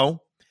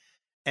throw.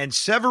 And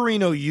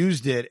Severino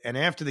used it, and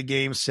after the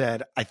game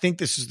said, I think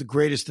this is the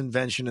greatest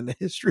invention in the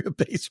history of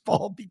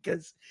baseball,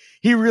 because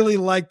he really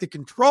liked the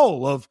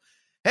control of,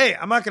 hey,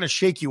 I'm not going to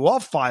shake you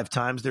off 5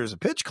 times. There's a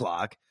pitch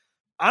clock.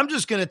 I'm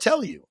just going to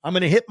tell you. I'm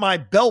going to hit my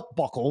belt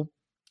buckle,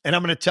 and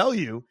I'm going to tell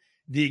you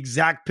the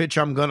exact pitch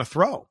I'm going to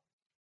throw.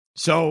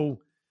 So,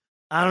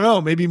 I don't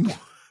know, maybe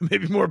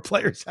more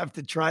players have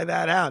to try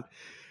that out.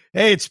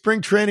 Hey, it's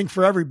spring training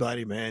for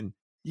everybody, man.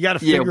 You got to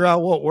figure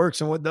out what works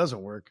and what doesn't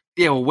work.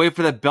 Yeah, well, wait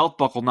for that belt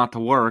buckle not to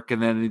work,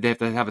 and then they have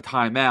to have a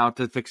timeout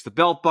to fix the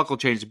belt buckle,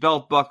 change the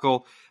belt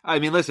buckle. I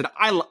mean, listen,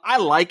 I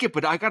like it,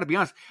 but I got to be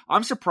honest,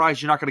 I'm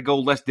surprised you're not going to go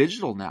less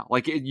digital now.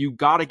 Like, you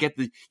got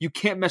to you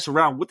can't mess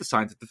around with the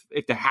signs.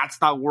 If the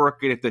hat's not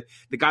working, if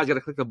the guy's got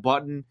to click the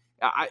button,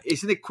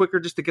 isn't it quicker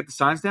just to get the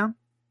signs down?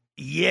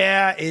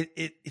 Yeah,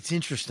 it's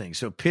interesting.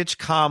 So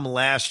PitchCom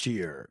last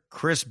year,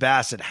 Chris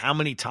Bassett, how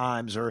many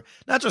times, or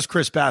not just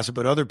Chris Bassett,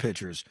 but other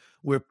pitchers,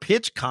 where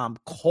PitchCom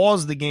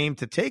caused the game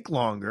to take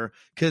longer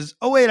because,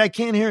 oh, wait, I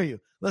can't hear you.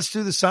 Let's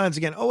do the signs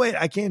again. Oh, wait,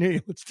 I can't hear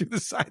you. Let's do the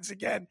signs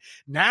again.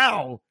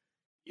 Now,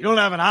 you don't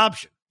have an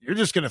option. You're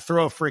just going to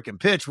throw a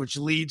freaking pitch, which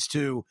leads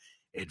to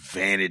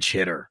advantage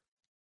hitter.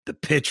 The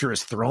pitcher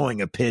is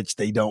throwing a pitch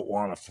they don't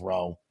want to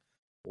throw.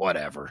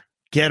 Whatever.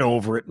 Get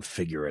over it and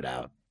figure it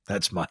out.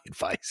 That's my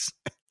advice.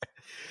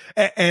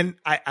 And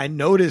I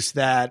noticed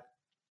that,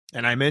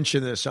 and I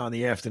mentioned this on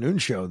the afternoon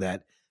show,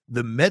 that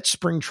The Mets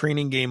spring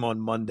training game on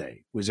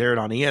Monday was aired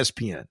on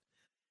ESPN,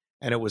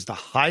 and it was the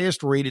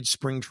highest rated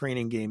spring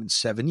training game in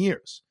 7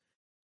 years.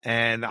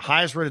 And the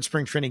highest rated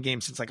spring training game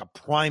since like a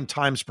prime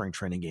time spring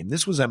training game.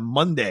 This was a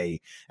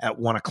Monday at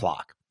 1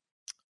 o'clock.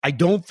 I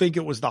don't think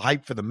it was the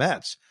hype for the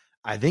Mets.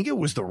 I think it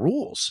was the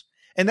rules.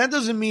 And that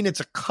doesn't mean it's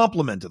a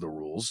compliment to the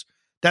rules.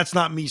 That's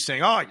not me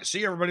saying, oh, you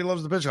see, everybody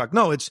loves the pitch clock.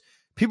 No, it's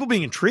people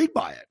being intrigued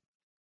by it.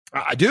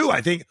 I do.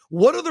 I think,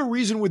 what other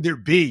reason would there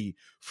be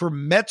for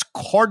Mets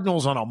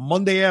Cardinals on a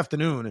Monday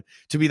afternoon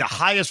to be the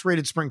highest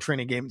rated spring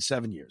training game in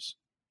 7 years?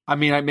 I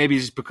mean, maybe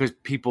it's just because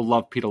people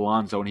love Pete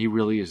Alonso and he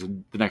really is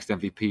the next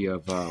MVP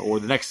of,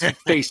 or the next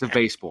face of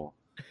baseball.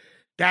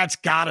 That's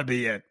got to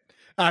be it.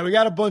 All right, we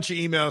got a bunch of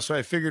emails, so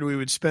I figured we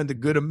would spend a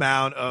good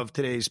amount of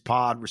today's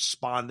pod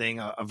responding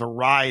a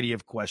variety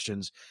of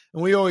questions.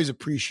 And we always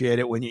appreciate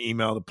it when you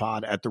email the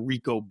pod at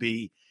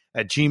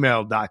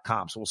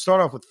thericob@gmail.com. So we'll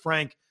start off with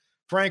Frank.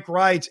 Frank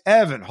writes,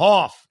 Evan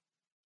Hoff,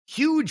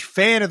 huge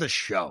fan of the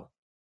show.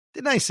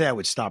 Didn't I say I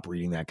would stop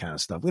reading that kind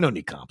of stuff? We don't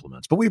need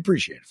compliments, but we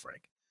appreciate it,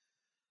 Frank.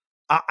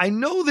 I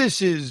know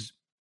this is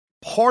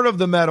part of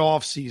the Met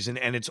offseason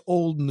and it's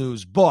old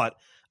news, but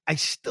I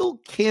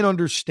still can't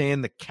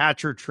understand the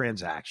catcher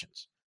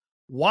transactions.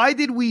 Why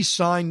did we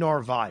sign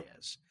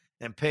Narvaez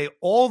and pay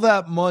all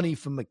that money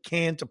for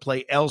McCann to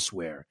play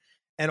elsewhere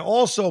and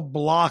also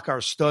block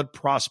our stud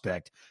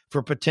prospect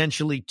for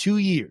potentially 2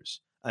 years?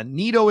 A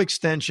Nido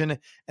extension,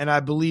 and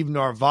I believe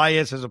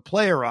Narvaez has a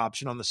player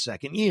option on the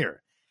second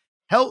year.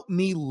 Help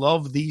me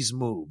love these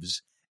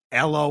moves.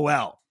 LOL.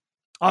 All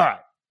right.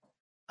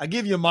 I'll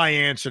give you my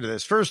answer to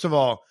this. First of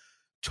all,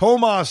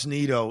 Tomas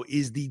Nido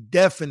is the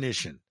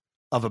definition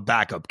of a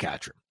backup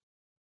catcher.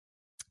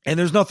 And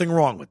there's nothing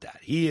wrong with that.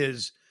 He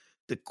is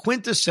the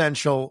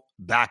quintessential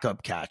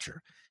backup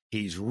catcher.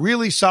 He's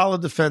really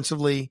solid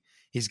defensively.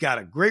 He's got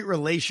a great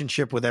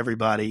relationship with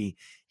everybody.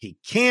 He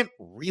can't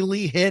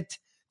really hit,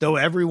 though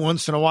every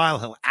once in a while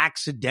he'll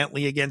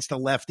accidentally against a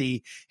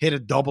lefty hit a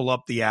double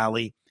up the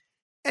alley.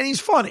 And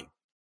he's funny.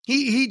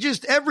 He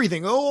just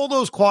everything, all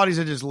those qualities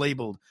are just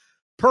labeled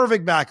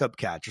perfect backup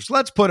catcher. So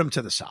let's put him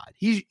to the side.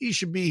 He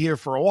should be here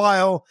for a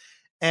while,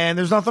 and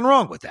there's nothing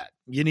wrong with that.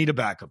 You need a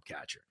backup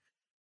catcher.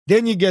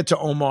 Then you get to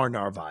Omar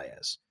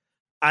Narvaez.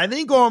 I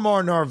think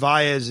Omar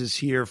Narvaez is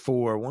here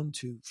for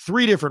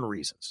 3 different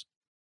reasons.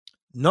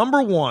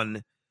 Number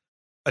one,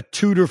 a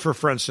tutor for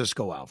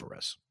Francisco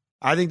Alvarez.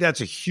 I think that's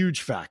a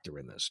huge factor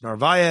in this.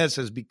 Narvaez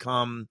has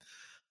become,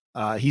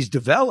 he's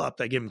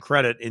developed, I give him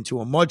credit, into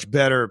a much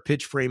better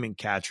pitch framing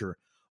catcher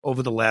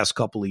over the last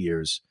couple of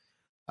years.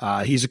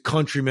 He's a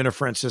countryman of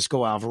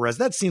Francisco Alvarez.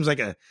 That seems like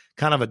a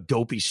kind of a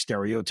dopey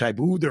stereotype.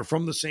 Ooh, they're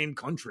from the same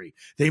country.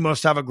 They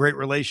must have a great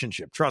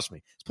relationship. Trust me,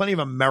 there's plenty of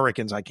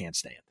Americans I can't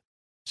stand.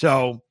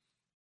 So,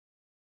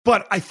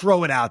 but I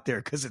throw it out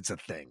there because it's a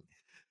thing.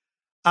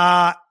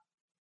 And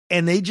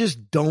they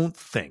just don't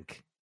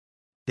think.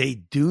 They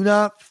do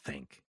not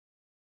think,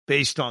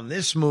 based on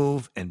this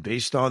move and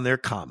based on their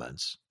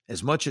comments,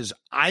 as much as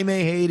I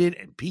may hate it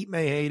and Pete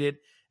may hate it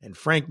and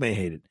Frank may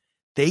hate it,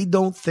 they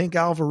don't think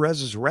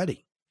Alvarez is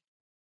ready.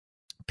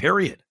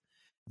 Period.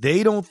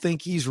 They don't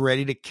think he's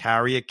ready to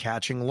carry a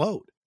catching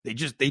load.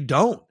 They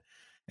don't.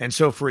 And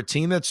so for a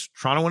team that's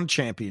trying to win a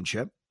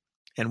championship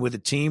and with a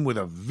team with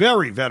a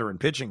very veteran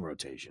pitching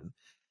rotation,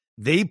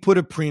 they put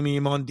a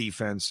premium on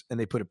defense and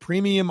they put a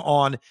premium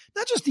on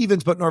not just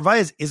defense, but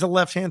Narvaez is a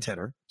left-hand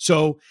hitter.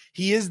 So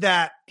he is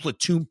that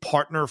platoon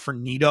partner for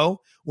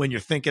Nido when you're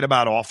thinking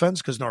about offense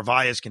because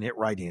Narvaez can hit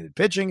right-handed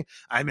pitching.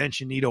 I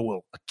mentioned Nido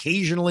will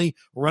occasionally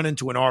run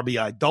into an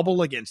RBI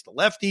double against the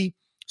lefty.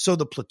 So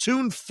the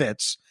platoon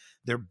fits.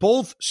 They're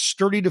both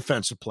sturdy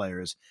defensive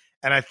players.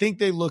 And I think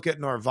they look at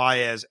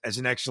Narvaez as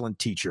an excellent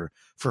teacher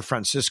for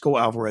Francisco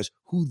Alvarez,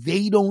 who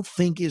they don't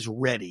think is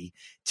ready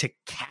to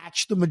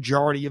catch the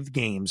majority of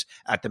games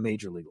at the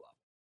major league level.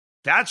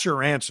 That's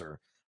your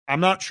answer. I'm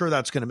not sure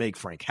that's going to make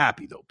Frank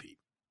happy, though, Pete.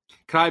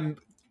 Can I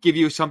give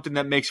you something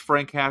that makes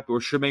Frank happy or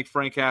should make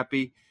Frank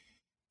happy?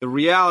 The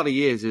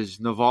reality is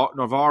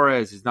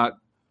Narvaez is not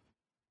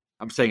 –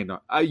 I'm saying it.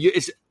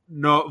 It's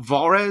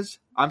Narvaez?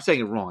 I'm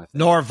saying it wrong.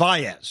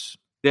 Narvaez.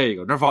 There you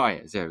go.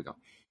 Narvaez. There we go.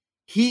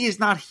 He is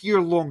not here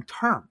long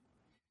term.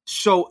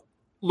 So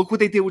look what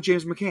they did with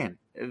James McCann.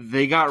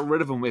 They got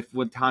rid of him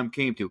when time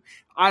came to.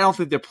 I don't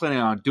think they're planning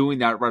on doing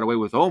that right away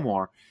with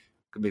Omar.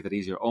 Could make that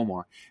easier,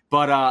 Omar.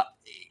 But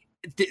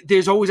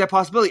there's always that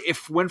possibility.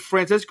 When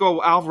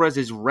Francisco Alvarez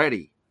is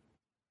ready,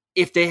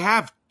 if they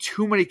have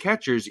too many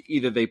catchers,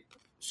 either they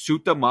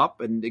suit them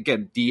up, and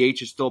again,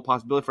 DH is still a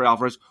possibility for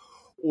Alvarez,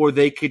 or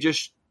they could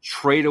just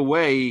trade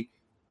away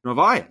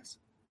Narvaez.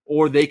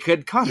 Or they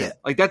could cut it.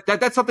 Like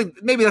that's something,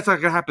 maybe that's not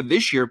going to happen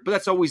this year, but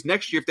that's always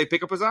next year if they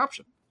pick up his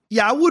option.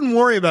 Yeah, I wouldn't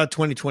worry about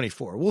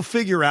 2024. We'll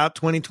figure out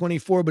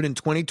 2024, but in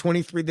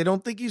 2023, they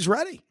don't think he's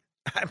ready.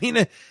 I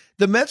mean,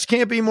 the Mets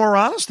can't be more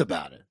honest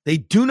about it. They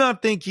do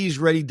not think he's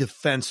ready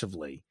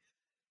defensively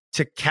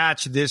to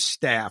catch this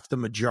staff the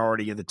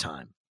majority of the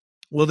time.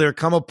 Will there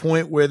come a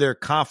point where they're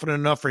confident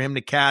enough for him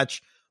to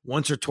catch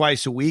once or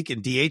twice a week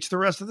and DH the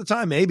rest of the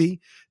time?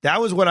 Maybe.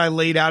 That was what I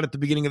laid out at the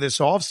beginning of this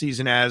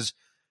offseason as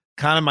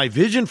kind of my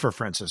vision for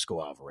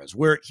Francisco Alvarez,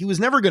 where he was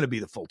never going to be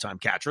the full-time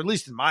catcher, at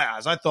least in my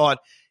eyes. I thought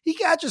he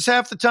catches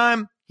half the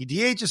time, he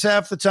DHs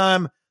half the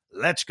time,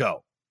 let's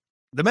go.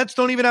 The Mets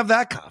don't even have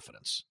that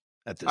confidence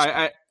at this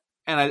point.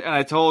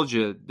 I told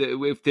you,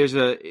 if there's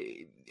a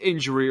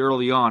injury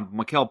early on,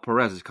 Mikel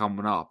Perez is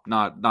coming up,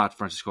 not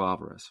Francisco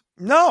Alvarez.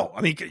 No,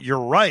 I mean,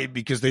 you're right,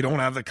 because they don't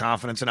have the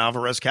confidence in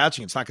Alvarez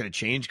catching. It's not going to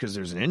change because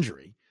there's an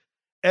injury.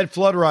 Ed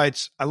Flood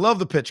writes, I love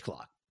the pitch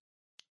clock.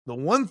 The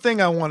one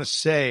thing I want to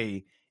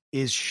say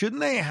is,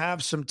 shouldn't they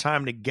have some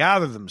time to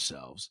gather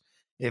themselves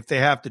if they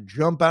have to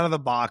jump out of the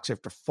box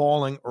after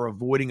falling or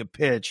avoiding a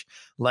pitch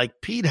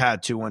like Pete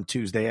had to on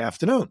Tuesday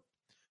afternoon?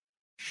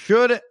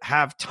 Should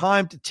have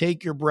time to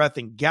take your breath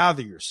and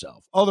gather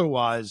yourself.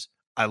 Otherwise,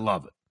 I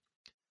love it.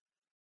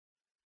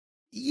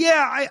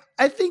 Yeah,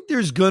 I think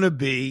there's going to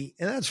be,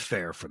 and that's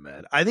fair from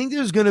Ed, I think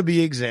there's going to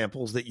be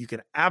examples that you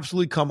can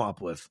absolutely come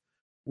up with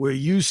where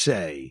you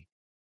say,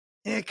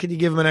 can you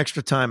give him an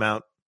extra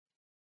timeout?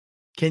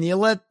 Can you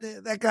let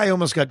that guy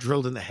almost got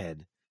drilled in the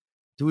head?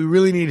 Do we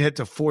really need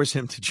to force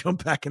him to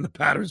jump back in the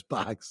batter's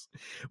box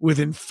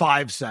within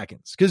 5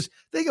 seconds? Because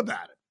think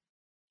about it.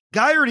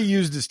 Guy already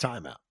used his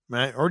timeout,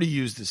 right? Already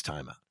used his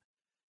timeout.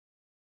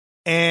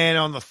 And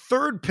on the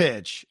third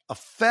pitch, a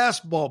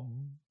fastball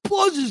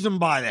buzzes him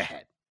by the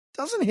head.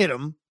 Doesn't hit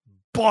him,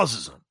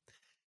 buzzes him.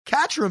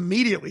 Catcher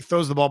immediately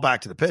throws the ball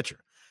back to the pitcher.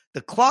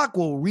 The clock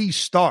will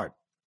restart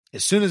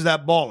as soon as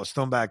that ball is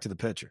thrown back to the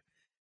pitcher.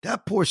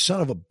 That poor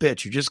son of a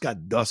bitch who just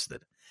got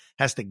dusted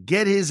has to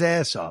get his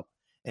ass up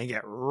and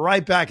get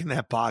right back in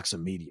that box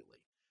immediately.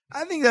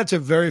 I think that's a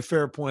very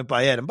fair point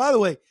by Ed. And by the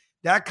way,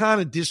 that kind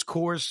of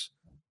discourse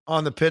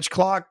on the pitch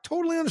clock,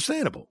 totally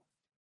understandable.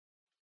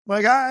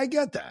 Like, I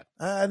get that.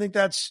 I think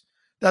that's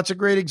a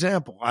great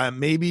example.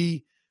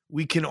 Maybe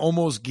we can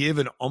almost give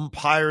an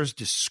umpire's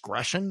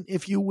discretion,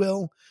 if you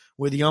will,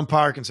 where the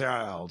umpire can say, all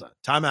right, hold on.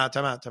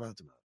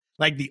 Timeout.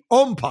 Like the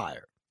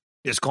umpire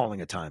is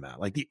calling a timeout.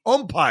 Like the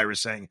umpire is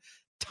saying,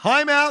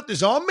 timeout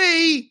is on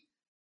me.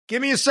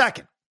 Give me a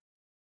second.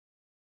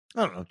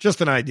 I don't know,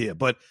 just an idea.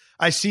 But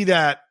I see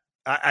that.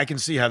 I can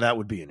see how that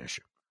would be an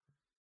issue.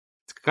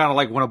 It's kind of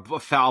like when a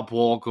foul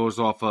ball goes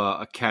off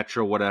a catch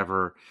or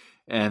whatever,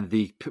 and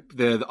the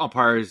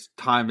umpire is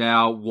timed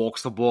out,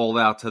 walks the ball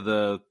out to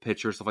the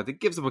pitcher, stuff like that.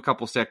 Gives them a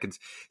couple seconds.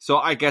 So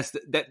I guess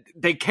that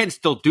they can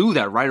still do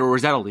that, right? Or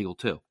is that illegal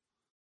too?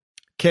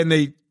 Can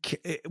they,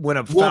 when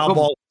a foul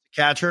ball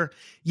catcher?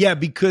 Yeah,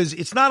 because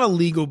it's not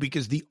illegal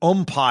because the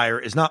umpire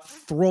is not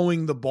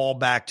throwing the ball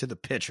back to the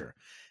pitcher.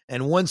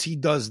 And once he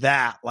does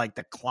that, like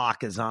the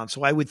clock is on.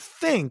 So I would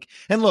think,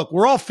 and look,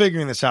 we're all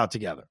figuring this out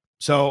together.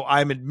 So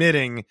I'm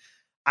admitting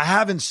I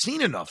haven't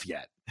seen enough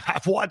yet.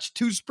 I've watched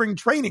 2 spring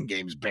training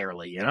games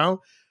barely,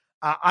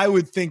 I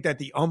would think that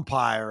the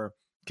umpire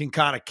can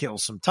kind of kill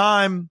some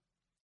time.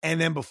 And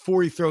then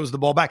before he throws the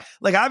ball back,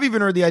 like I've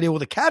even heard the idea, well,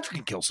 the catcher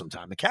can kill some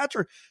time. The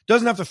catcher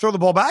doesn't have to throw the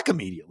ball back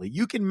immediately.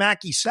 You can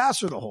Mackey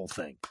Sasser the whole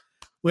thing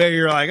where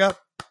you're like, oh,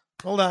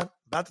 hold on,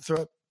 about to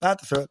throw it.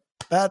 Okay,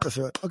 I'm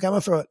going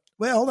to throw it.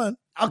 Wait, hold on.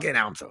 Okay,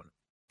 now I'm throwing it.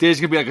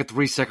 There's going to be like a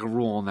 3-second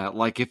rule on that.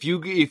 Like if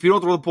you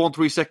don't throw the ball in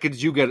 3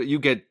 seconds, you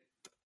get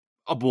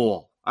a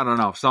ball. I don't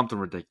know, something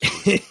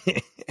ridiculous.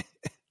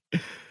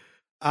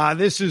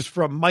 This is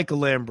from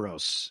Michael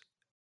Ambrose.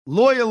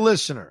 Loyal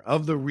listener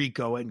of the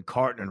Rico and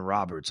Carton and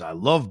Roberts. I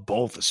love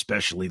both,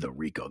 especially the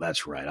Rico.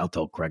 That's right. I'll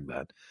tell Craig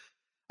that.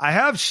 I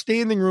have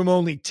standing room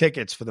only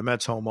tickets for the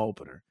Mets home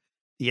opener.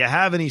 Do you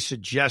have any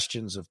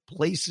suggestions of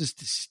places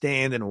to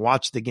stand and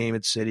watch the game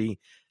at City?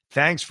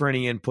 Thanks for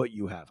any input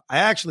you have. I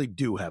actually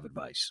do have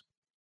advice.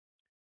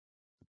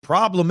 The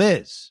problem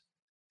is,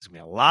 there's going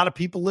to be a lot of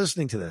people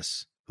listening to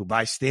this who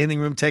buy standing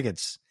room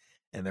tickets,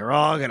 and they're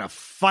all going to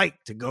fight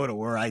to go to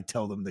where I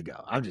tell them to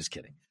go. I'm just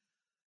kidding.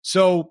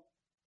 So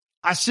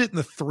I sit in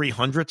the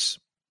 300s.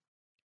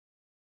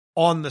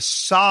 On the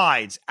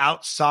sides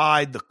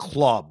outside the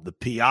club, the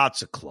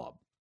Piazza Club,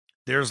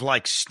 there's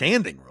like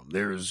standing room.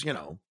 There's,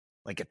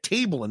 like a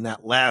table in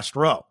that last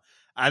row.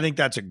 I think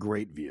that's a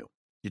great view.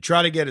 You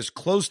try to get as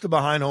close to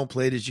behind home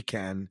plate as you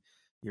can.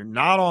 You're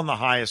not on the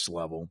highest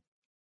level,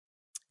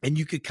 and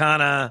you could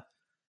kind of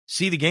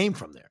see the game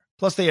from there.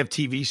 Plus, they have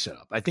TV set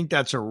up. I think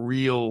that's a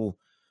real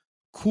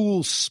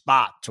cool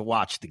spot to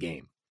watch the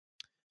game.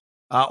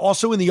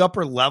 Also in the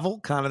upper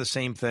level, kind of the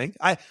same thing.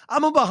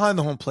 I'm a behind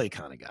the home plate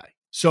kind of guy.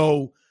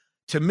 So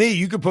to me,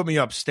 you could put me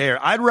upstairs.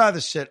 I'd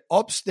rather sit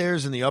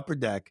upstairs in the upper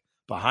deck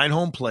behind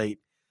home plate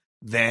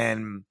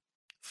than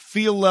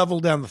field level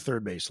down the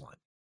third baseline.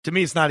 To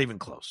me, it's not even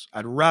close.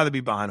 I'd rather be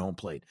behind home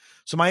plate.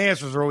 So my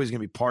answers are always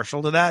going to be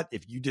partial to that.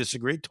 If you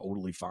disagree,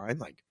 totally fine.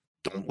 Like,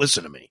 don't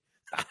listen to me.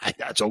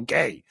 That's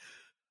okay.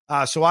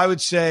 So I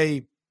would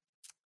say,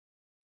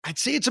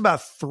 it's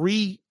about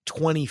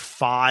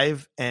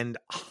 325 and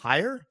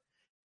higher,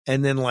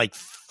 and then like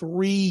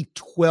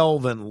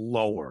 312 and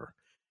lower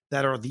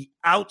that are the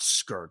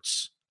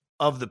outskirts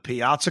of the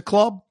Piazza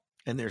Club,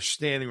 and they're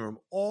standing room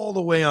all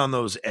the way on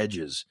those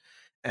edges.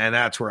 And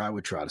that's where I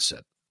would try to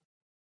sit.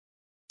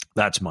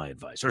 That's my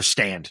advice. Or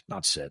stand,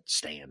 not sit,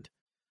 stand.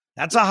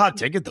 That's a hot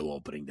ticket, though,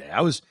 opening day.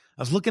 I was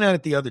looking at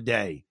it the other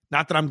day.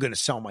 Not that I'm going to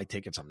sell my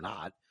tickets. I'm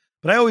not.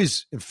 But I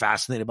always am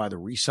fascinated by the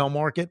resale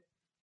market.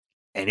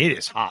 And it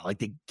is hot. Like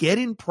the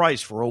get-in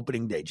price for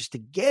opening day, just to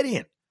get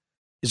in,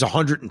 is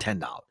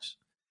 $110.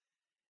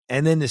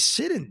 And then to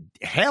sit in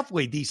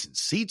halfway decent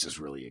seats is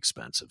really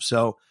expensive.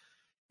 So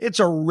it's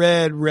a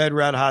red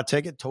hot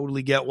ticket.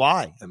 Totally get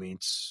why. I mean,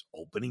 it's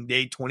opening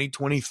day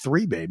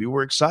 2023, baby.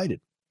 We're excited.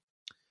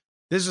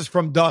 This is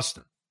from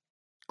Dustin.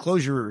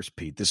 Close your ears,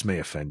 Pete. This may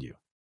offend you.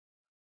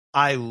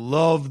 I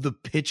love the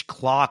pitch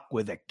clock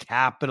with a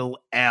capital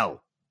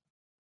L.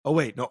 Oh,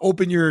 wait. No,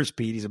 open your ears,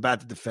 Pete. He's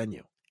about to defend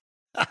you.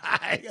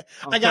 I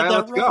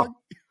got that wrong.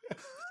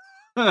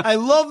 I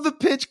love the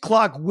pitch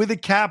clock with a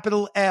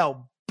capital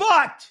L,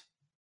 but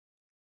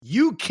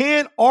you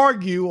can't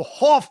argue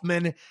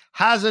Hoffman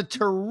has a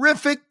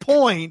terrific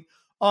point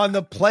on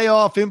the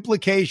playoff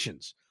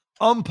implications,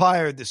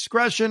 umpire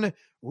discretion,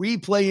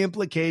 replay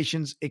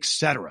implications,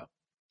 etc.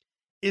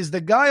 Is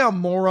the guy a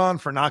moron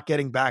for not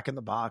getting back in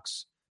the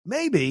box?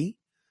 Maybe,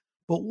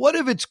 but what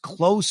if it's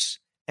close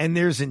and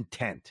there's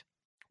intent?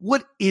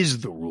 What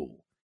is the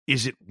rule?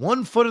 Is it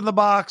 1 foot in the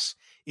box?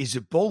 Is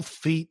it both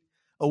feet?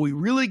 Are we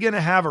really going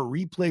to have a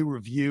replay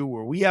review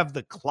where we have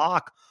the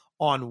clock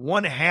on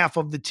one half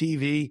of the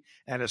TV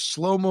and a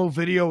slow-mo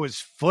video is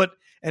foot,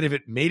 and if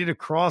it made it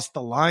across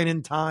the line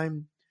in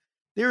time?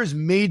 There is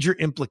major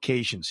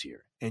implications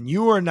here, and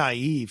you are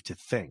naive to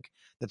think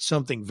that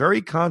something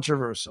very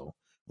controversial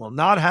will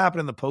not happen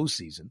in the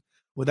postseason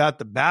without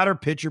the batter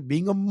pitcher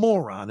being a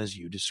moron as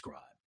you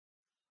describe.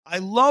 I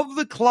love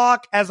the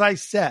clock, as I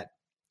said,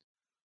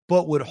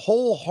 but would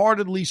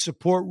wholeheartedly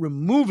support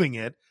removing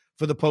it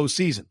for the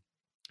postseason.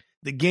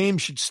 The game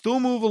should still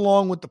move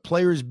along with the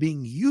players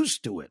being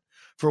used to it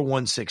for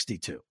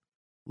 162.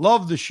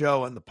 Love the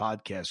show and the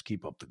podcast.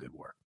 Keep up the good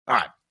work. All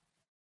right.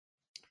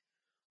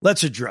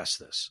 Let's address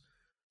this.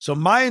 So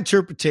my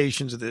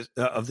interpretations of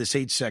this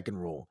 8-second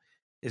rule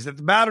is that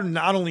the batter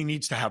not only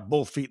needs to have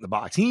both feet in the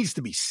box, he needs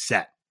to be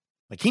set.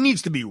 Like he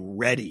needs to be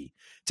ready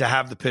to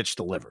have the pitch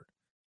delivered.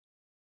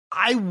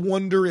 I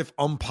wonder if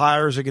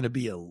umpires are going to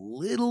be a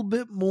little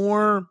bit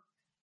more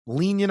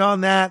lenient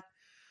on that.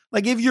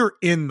 Like if you're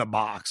in the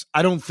box,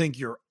 I don't think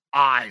your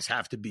eyes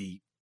have to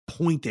be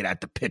pointed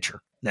at the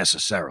pitcher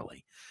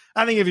necessarily.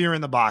 I think if you're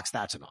in the box,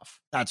 that's enough.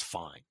 That's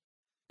fine.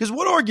 Because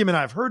one argument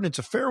I've heard, and it's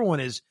a fair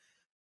one, is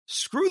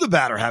screw the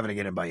batter having to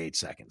get in by 8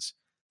 seconds.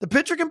 The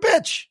pitcher can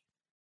pitch.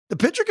 The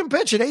pitcher can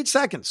pitch at 8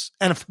 seconds.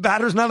 And if the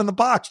batter's not in the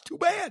box, too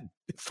bad.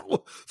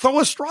 Throw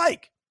a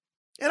strike.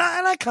 And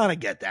I kind of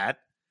get that.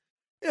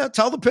 You know,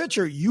 tell the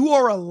pitcher, you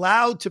are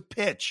allowed to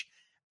pitch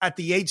at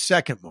the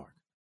 8-second mark.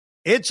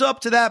 It's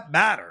up to that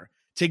batter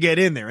to get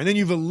in there. And then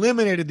you've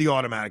eliminated the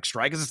automatic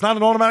strike because it's not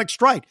an automatic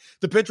strike.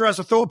 The pitcher has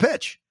to throw a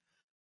pitch.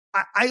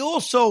 I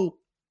also,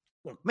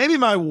 look, maybe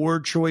my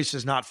word choice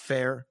is not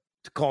fair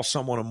to call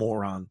someone a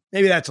moron.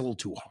 Maybe that's a little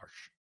too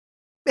harsh.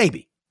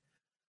 Maybe.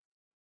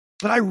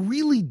 But I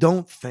really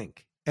don't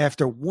think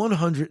after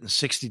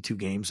 162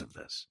 games of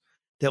this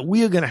that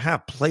we are going to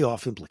have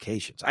playoff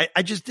implications.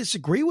 I just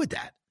disagree with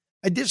that.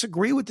 I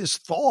disagree with this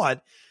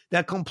thought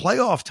that come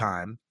playoff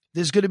time,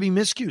 there's going to be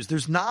miscues.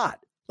 There's not.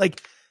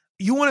 Like,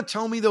 you want to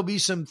tell me there'll be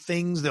some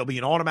things, there'll be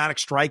an automatic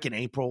strike in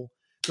April,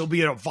 there'll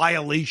be a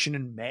violation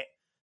in May.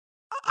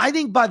 I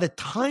think by the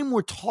time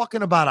we're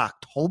talking about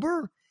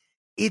October,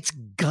 it's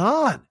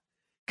gone.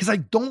 Because I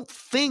don't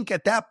think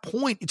at that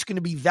point it's going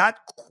to be that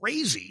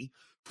crazy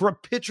for a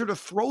pitcher to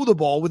throw the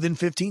ball within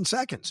 15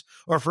 seconds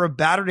or for a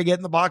batter to get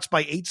in the box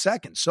by 8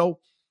 seconds. So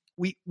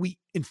we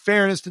in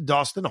fairness to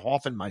Dustin,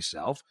 Hoff, and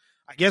myself,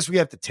 I guess we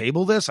have to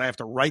table this. I have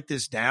to write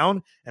this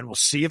down, and we'll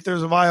see if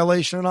there's a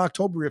violation in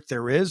October. If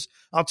there is,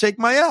 I'll take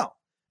my L.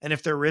 And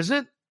if there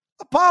isn't,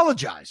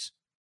 apologize.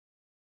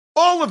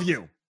 All of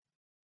you.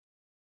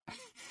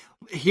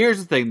 Here's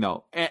the thing,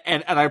 though,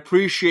 and I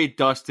appreciate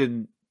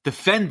Dustin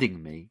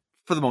defending me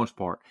for the most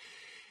part,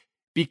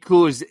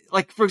 because,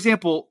 like, for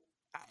example,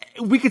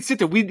 we could sit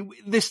there.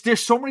 There's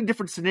so many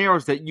different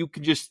scenarios that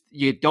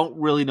you don't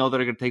really know that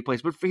are going to take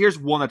place. But here's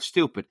one that's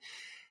stupid.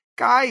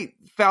 Guy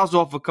fouls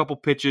off a couple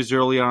pitches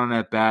early on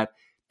at bat,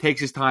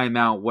 takes his time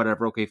out,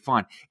 whatever. Okay,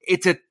 fine.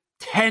 It's a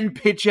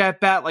 10-pitch at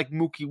bat like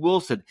Mookie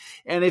Wilson,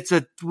 and it's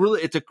a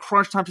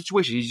crunch time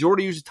situation. He's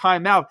already used a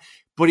timeout,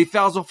 but he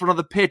fouls off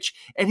another pitch,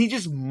 and he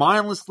just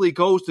mindlessly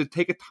goes to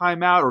take a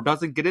timeout or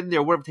doesn't get in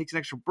there, or whatever, takes an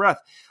extra breath.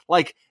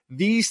 Like,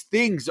 these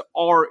things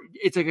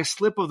it's like a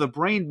slip of the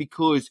brain,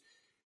 because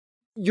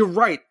you're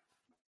right.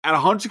 At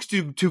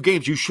 162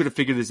 games, you should have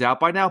figured this out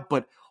by now,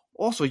 but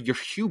also you're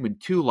human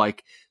too.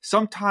 Like,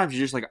 sometimes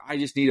you're just like, I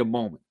just need a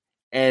moment.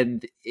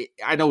 And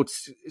I know it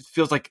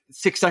feels like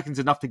 6 seconds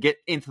enough to get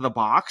into the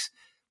box,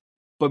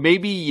 but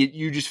maybe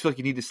you just feel like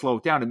you need to slow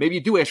it down. And maybe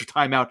you do ask your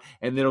timeout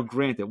and they don't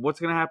grant it.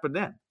 What's going to happen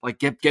then? Like,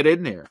 get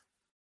in there.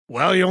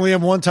 Well, you only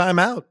have one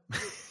timeout.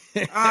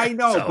 I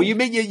know, but you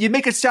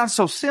make it sound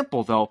so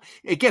simple, though.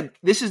 Again,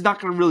 this is not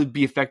going to really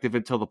be effective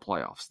until the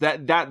playoffs.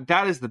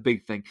 That is the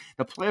big thing.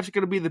 The playoffs are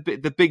going to be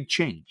the big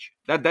change.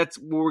 That's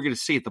what we're going to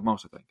see at the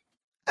most, I think.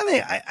 I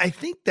mean, I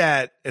think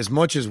that as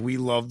much as we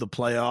love the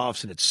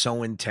playoffs and it's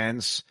so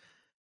intense,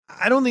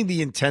 I don't think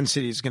the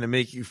intensity is going to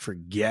make you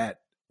forget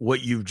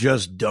what you've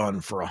just done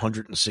for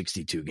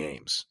 162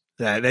 games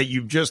that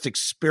you've just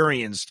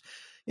experienced.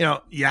 You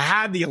know, you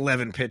had the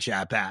 11 pitch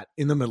at bat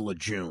in the middle of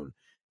June,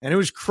 and it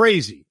was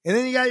crazy. And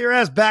then you got your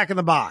ass back in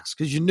the box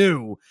because you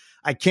knew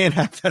I can't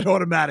have that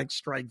automatic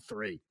strike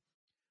three.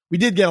 We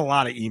did get a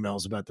lot of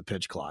emails about the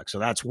pitch clock, so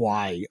that's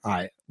why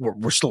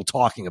we're still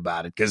talking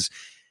about it, because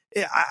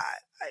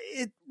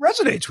it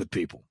resonates with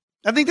people.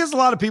 I think there's a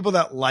lot of people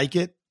that like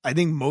it. I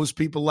think most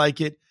people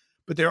like it,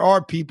 but there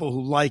are people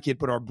who like it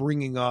but are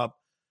bringing up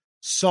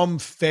some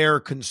fair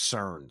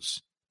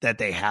concerns that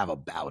they have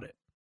about it.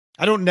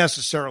 I don't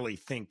necessarily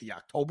think the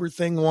October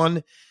thing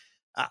won.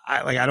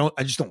 I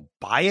just don't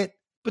buy it.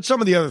 But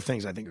some of the other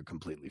things I think are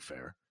completely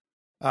fair.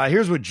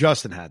 Here's what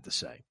Justin had to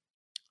say.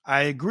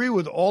 I agree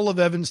with all of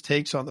Evan's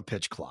takes on the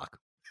pitch clock.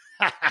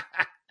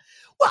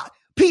 Well,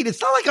 Pete,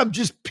 it's not like I'm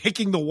just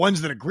picking the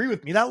ones that agree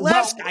with me. That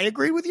last guy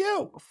agreed with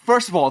you.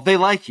 First of all, they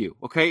like you,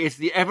 okay? It's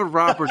the Evan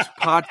Roberts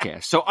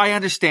podcast, so I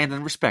understand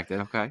and respect it,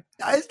 okay?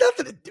 It has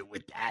nothing to do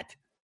with that.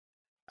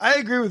 I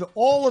agree with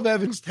all of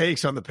Evan's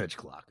takes on the pitch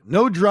clock.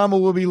 No drama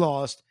will be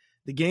lost.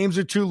 The games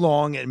are too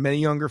long, and many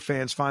younger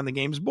fans find the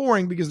games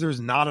boring because there's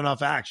not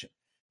enough action.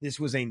 This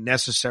was a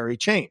necessary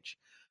change.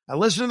 I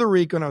listened to the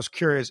Rico, and I was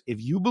curious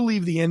if you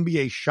believe the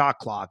NBA shot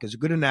clock is a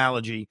good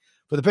analogy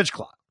for the pitch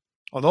clock.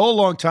 Although a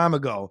long time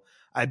ago,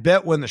 I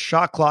bet when the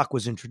shot clock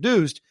was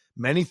introduced,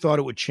 many thought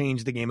it would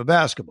change the game of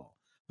basketball.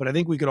 But I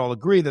think we could all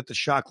agree that the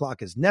shot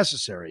clock is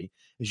necessary,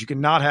 as you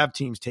cannot have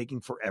teams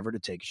taking forever to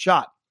take a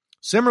shot.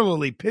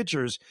 Similarly,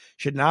 pitchers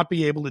should not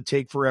be able to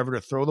take forever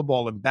to throw the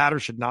ball, and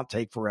batters should not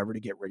take forever to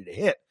get ready to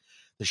hit.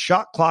 The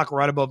shot clock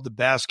right above the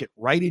basket,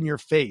 right in your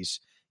face,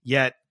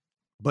 yet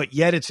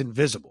it's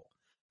invisible.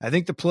 I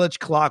think the pitch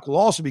clock will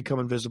also become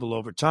invisible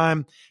over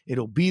time.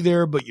 It'll be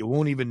there, but you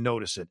won't even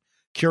notice it.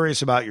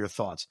 Curious about your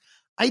thoughts.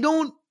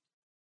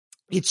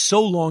 It's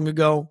so long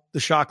ago,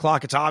 the shot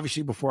clock. It's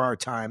obviously before our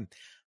time.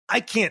 I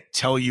can't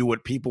tell you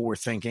what people were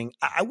thinking.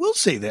 I will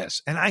say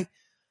this, and I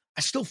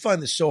still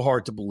find this so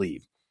hard to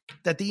believe,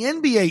 that the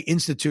NBA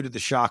instituted the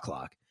shot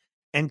clock,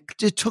 and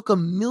it took a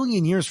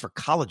million years for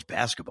college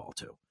basketball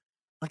to.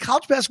 Like,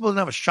 college basketball didn't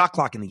have a shot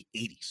clock in the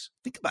 80s.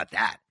 Think about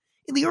that.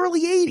 In the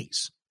early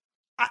 80s.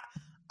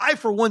 I,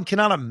 for one,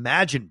 cannot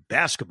imagine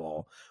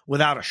basketball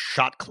without a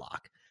shot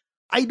clock.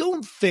 I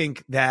don't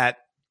think that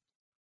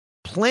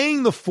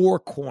playing the four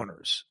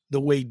corners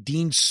the way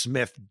Dean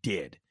Smith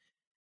did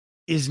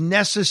is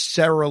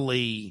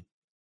necessarily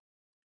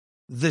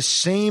the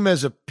same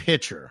as a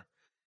pitcher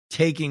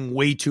taking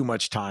way too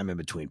much time in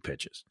between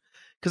pitches.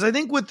 Because I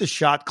think with the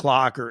shot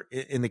clock, or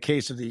in the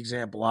case of the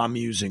example I'm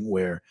using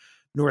where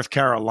North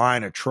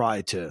Carolina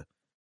tried to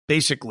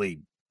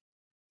basically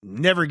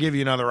never give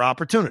you another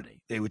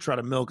opportunity, they would try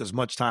to milk as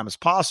much time as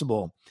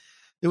possible.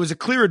 There was a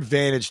clear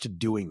advantage to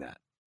doing that.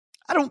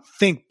 I don't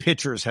think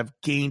pitchers have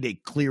gained a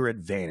clear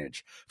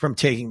advantage from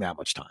taking that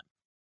much time.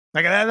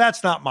 Like,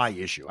 that's not my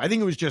issue. I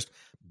think it was just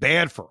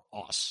bad for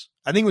us.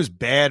 I think it was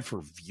bad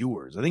for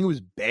viewers. I think it was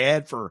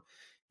bad for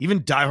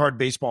even diehard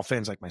baseball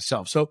fans like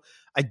myself. So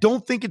I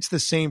don't think it's the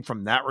same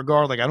from that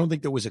regard. Like, I don't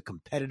think there was a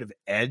competitive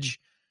edge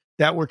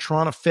that we're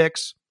trying to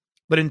fix.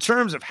 But in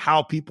terms of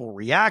how people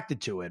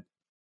reacted to it,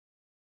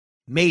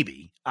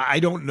 maybe. I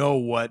don't know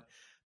what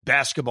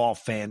basketball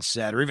fans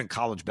said, or even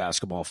college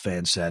basketball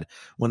fans said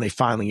when they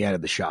finally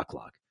added the shot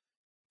clock.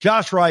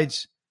 Josh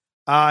writes,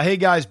 hey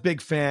guys,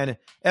 big fan.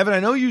 Evan,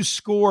 I know you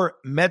score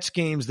Mets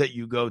games that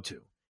you go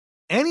to.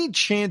 Any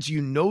chance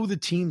you know the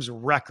team's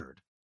record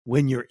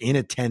when you're in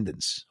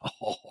attendance?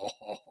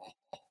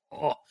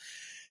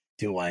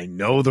 Do I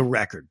know the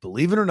record?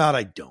 Believe it or not,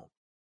 I don't.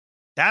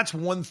 That's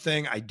one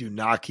thing I do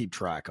not keep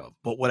track of.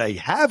 But what I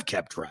have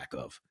kept track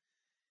of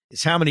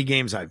is how many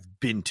games I've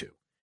been to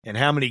and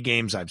how many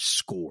games I've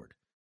scored.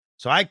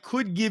 So I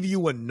could give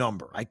you a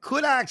number. I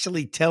could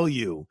actually tell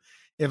you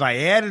if I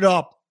added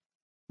up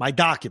my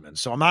documents.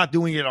 So I'm not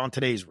doing it on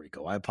today's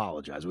Rico. I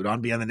apologize. We'd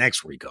on be on the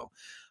next Rico.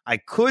 I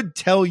could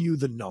tell you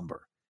the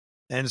number.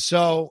 And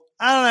so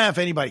I don't know if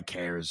anybody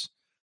cares.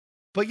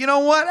 But you know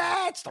what?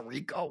 It's the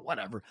Rico,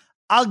 whatever.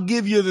 I'll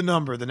give you the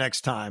number the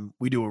next time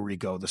we do a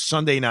Rico, the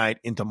Sunday night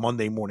into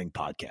Monday morning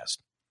podcast.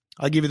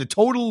 I'll give you the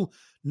total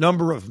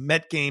number of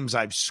Met games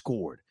I've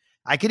scored.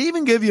 I could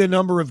even give you a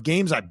number of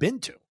games I've been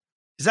to.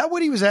 Is that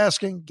what he was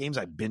asking? Games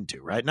I've been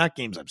to, right? Not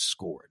games I've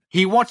scored.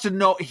 He wants to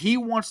know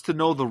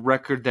the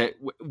record that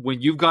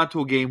when you've gone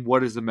to a game,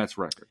 what is the Mets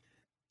record?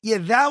 Yeah,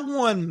 that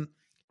one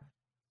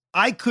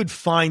I could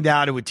find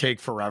out. It would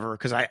take forever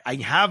because I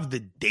have the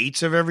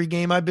dates of every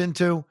game I've been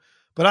to,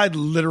 but I'd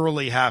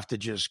literally have to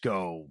just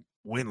go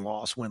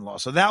win-loss,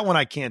 win-loss. So that one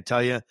I can't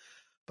tell you,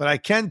 but I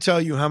can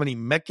tell you how many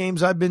Met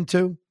games I've been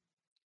to,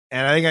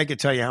 and I think I could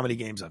tell you how many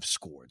games I've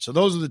scored. So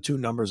those are the two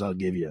numbers I'll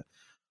give you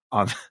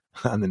on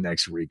on the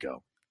next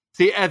Rico.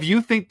 See, Ev,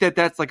 you think that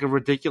that's like a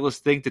ridiculous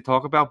thing to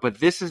talk about, but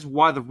this is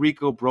why the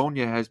Rico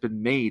Bronya has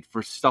been made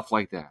for stuff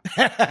like that.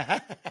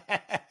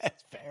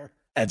 That's fair.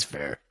 That's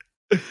fair.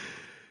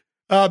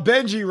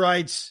 Benji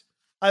writes,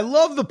 I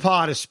love the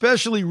pod,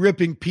 especially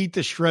ripping Pete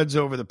to shreds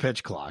over the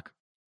pitch clock.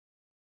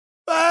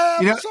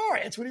 I'm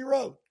sorry. That's what he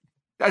wrote.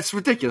 That's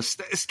ridiculous.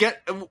 Is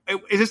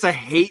this a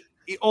hate?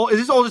 Is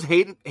this all just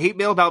hate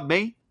mail about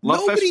me?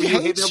 Nobody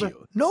hates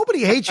you.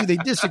 Nobody hates you. They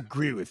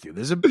disagree with you.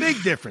 There's a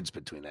big difference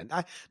between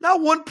that.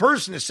 Not one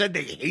person has said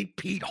they hate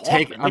Pete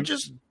Hoffman. They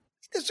just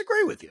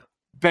disagree with you.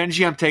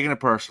 Benji, I'm taking it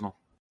personal.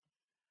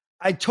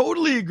 I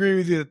totally agree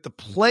with you that the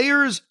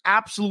players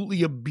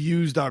absolutely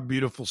abused our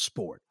beautiful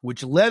sport,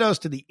 which led us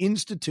to the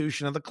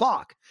institution of the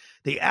clock.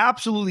 They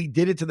absolutely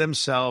did it to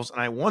themselves,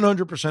 and I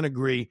 100%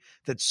 agree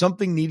that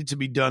something needed to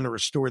be done to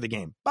restore the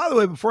game. By the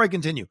way, before I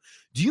continue,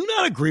 do you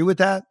not agree with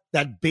that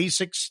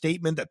basic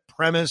statement, that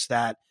premise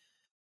that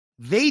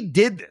they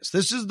did this?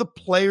 This is the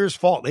players'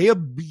 fault. They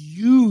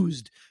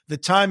abused the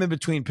time in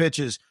between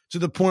pitches to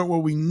the point where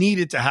we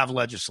needed to have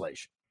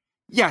legislation.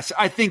 Yes,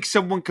 I think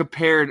someone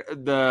compared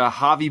the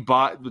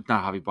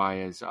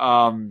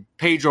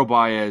Pedro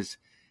Baez.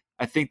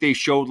 I think they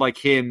showed like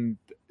him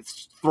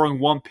throwing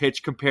one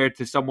pitch compared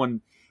to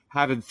someone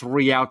having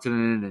 3 outs in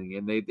an inning,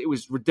 and it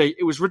was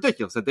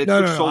ridiculous. That they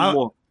took so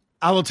long.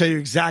 I will tell you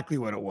exactly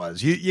what it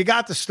was. You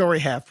got the story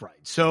half right.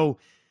 So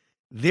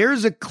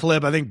there's a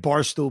clip, I think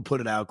Barstool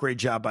put it out, great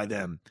job by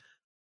them,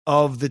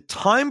 of the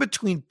time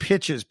between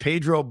pitches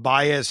Pedro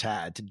Baez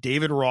had to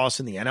David Ross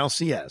in the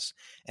NLCS.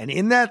 And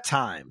in that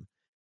time,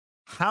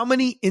 how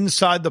many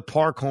inside the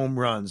park home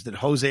runs did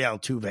Jose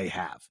Altuve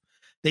have?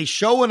 They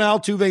show an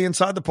Altuve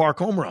inside the park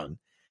home run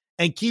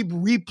and keep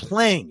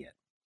replaying it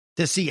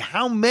to see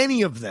how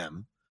many of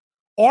them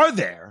are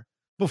there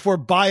before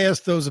Baez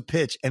throws a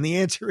pitch. And the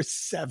answer is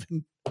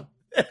 7.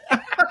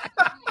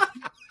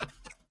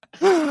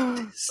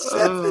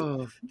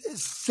 7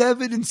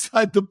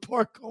 inside the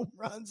park home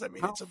runs. I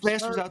mean, how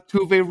fast was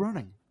Altuve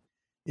running?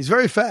 He's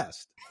very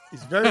fast.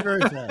 He's very,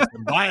 very fast.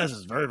 And Baez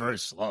is very, very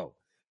slow.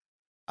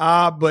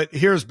 But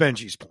here's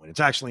Benji's point. It's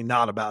actually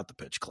not about the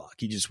pitch clock.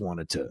 He just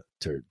wanted to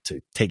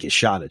take a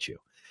shot at you.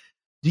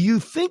 Do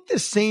you think the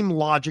same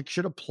logic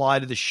should apply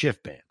to the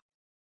shift ban?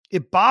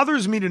 It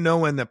bothers me to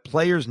no end that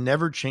players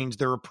never change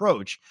their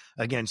approach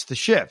against the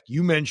shift.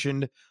 You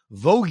mentioned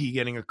Vogie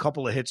getting a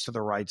couple of hits to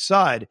the right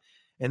side,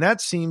 and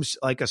that seems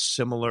like a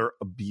similar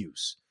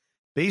abuse.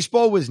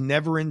 Baseball was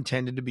never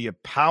intended to be a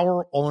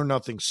power or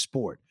nothing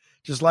sport,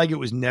 just like it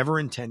was never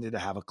intended to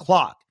have a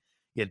clock.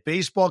 Yet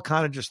baseball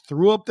kind of just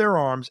threw up their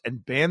arms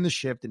and banned the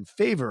shift in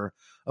favor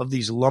of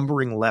these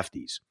lumbering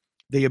lefties.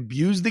 They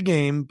abused the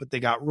game, but they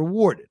got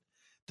rewarded.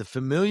 The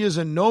Familias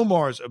and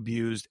Nomars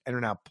abused and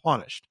are now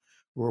punished.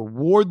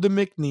 Reward the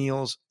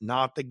McNeils,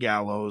 not the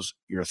Gallos.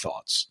 Your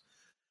thoughts?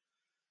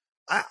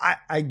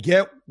 I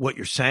get what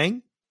you're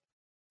saying.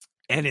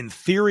 And in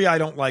theory, I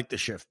don't like the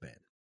shift ban.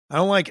 I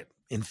don't like it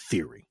in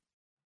theory.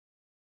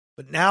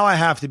 But now I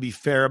have to be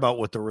fair about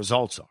what the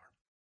results are.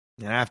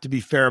 And I have to be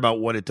fair about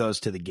what it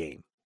does to the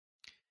game.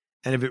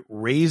 And if it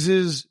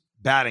raises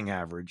batting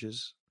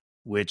averages,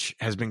 which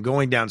has been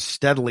going down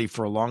steadily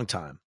for a long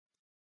time,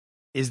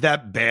 is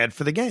that bad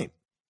for the game?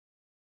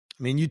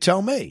 I mean, you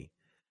tell me.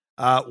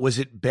 Was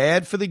it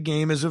bad for the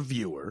game as a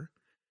viewer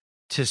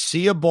to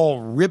see a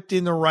ball ripped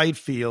in the right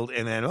field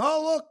and then,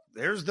 oh, look,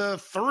 there's the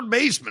third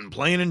baseman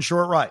playing in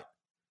short right?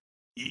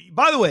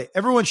 By the way,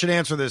 everyone should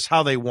answer this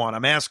how they want.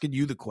 I'm asking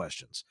you the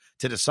questions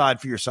to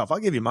decide for yourself. I'll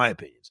give you my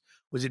opinions.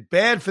 Was it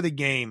bad for the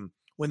game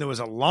when there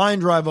was a line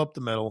drive up the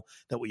middle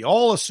that we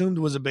all assumed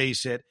was a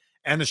base hit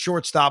and the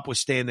shortstop was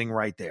standing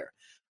right there?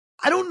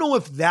 I don't know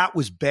if that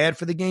was bad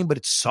for the game, but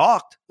it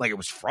sucked. Like, it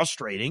was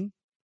frustrating.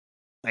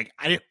 Like,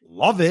 I didn't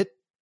love it.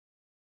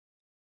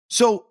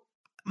 So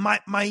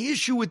my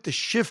issue with the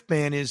shift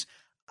ban is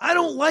I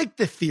don't like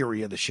the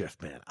theory of the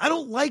shift ban. I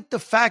don't like the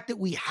fact that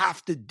we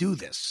have to do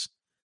this.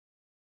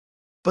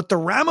 But the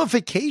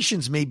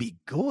ramifications may be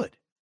good.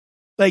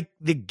 Like,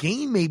 the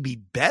game may be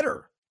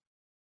better.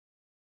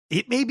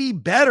 It may be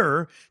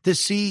better to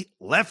see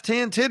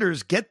left-hand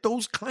hitters get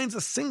those kinds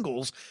of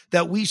singles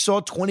that we saw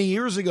 20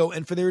 years ago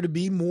and for there to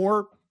be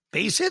more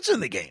base hits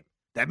in the game.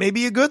 That may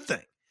be a good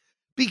thing.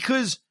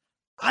 Because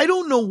I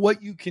don't know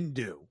what you can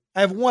do.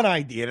 I have one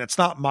idea, and it's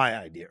not my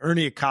idea.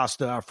 Ernie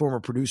Acosta, our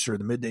former producer of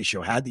the Midday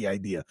Show, had the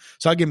idea.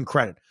 So I'll give him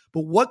credit.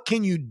 But what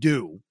can you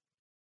do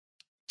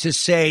to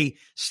say,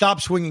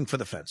 stop swinging for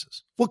the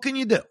fences? What can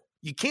you do?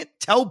 You can't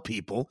tell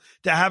people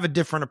to have a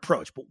different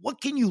approach, but what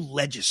can you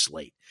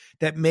legislate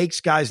that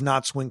makes guys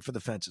not swing for the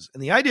fences?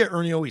 And the idea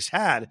Ernie always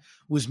had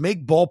was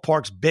make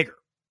ballparks bigger.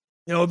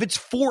 You know, if it's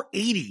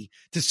 480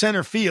 to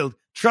center field,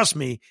 trust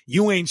me,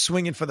 you ain't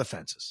swinging for the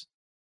fences.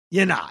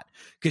 You're not,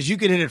 because you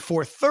can hit it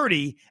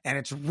 430 and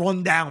it's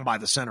run down by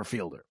the center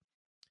fielder.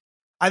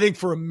 I think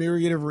for a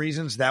myriad of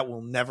reasons that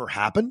will never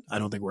happen. I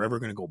don't think we're ever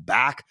going to go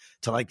back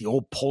to like the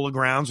old Polo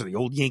Grounds or the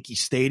old Yankee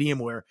Stadium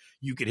where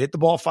you could hit the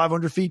ball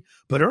 500 feet.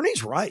 But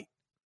Ernie's right.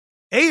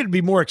 It'd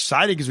be more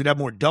exciting because we'd have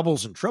more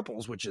doubles and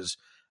triples, which is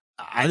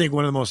I think,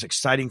 one of the most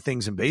exciting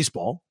things in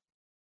baseball.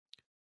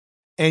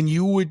 And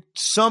you would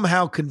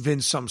somehow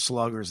convince some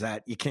sluggers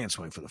that you can't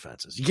swing for the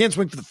fences. You can't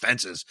swing for the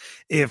fences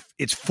if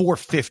it's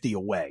 450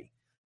 away.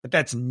 But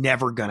that's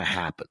never going to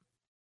happen.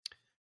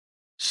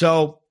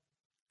 So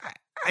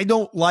I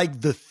don't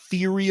like the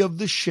theory of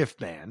the shift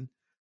ban,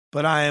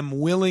 but I am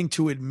willing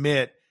to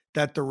admit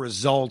that the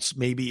results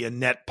may be a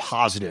net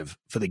positive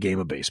for the game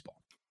of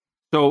baseball.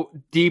 So,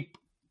 deep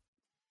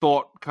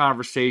thought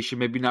conversation,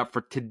 maybe not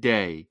for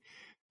today,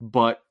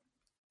 but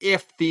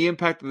if the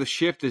impact of the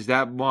shift is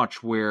that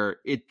much where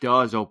it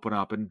does open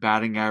up and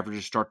batting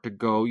averages start to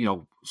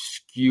go,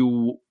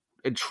 skew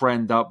and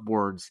trend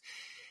upwards,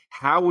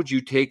 how would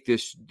you take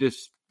this,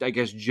 I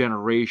guess,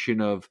 generation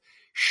of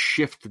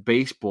shift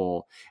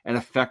baseball and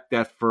affect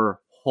that for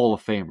Hall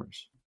of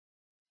Famers?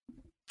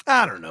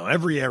 I don't know.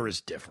 Every era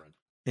is different.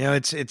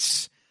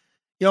 It's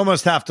you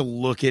almost have to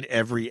look at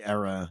every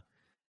era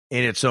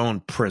in its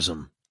own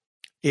prism.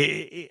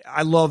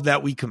 I love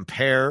that we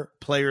compare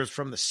players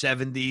from the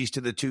 70s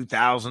to the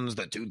 2000s,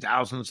 the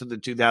 2000s to the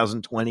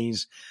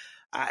 2020s.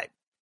 I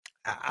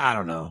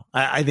don't know.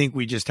 I think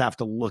we just have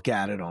to look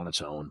at it on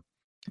its own.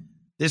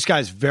 This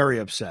guy's very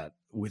upset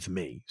with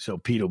me, so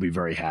Pete will be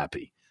very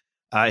happy.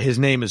 His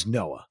name is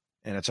Noah,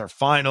 and it's our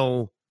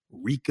final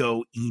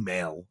Rico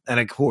email. And,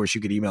 of course, you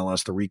could email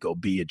us to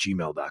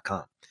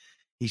ricob@gmail.com.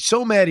 He's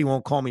so mad he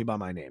won't call me by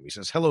my name. He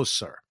says, "Hello,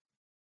 sir.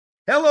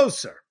 Hello,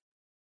 sir.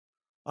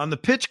 On the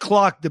pitch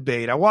clock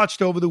debate, I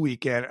watched over the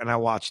weekend and I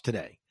watched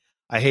today.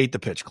 I hate the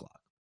pitch clock.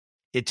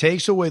 It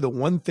takes away the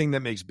one thing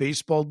that makes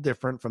baseball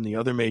different from the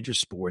other major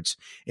sports.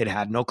 It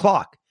had no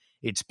clock.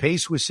 Its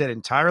pace was set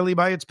entirely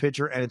by its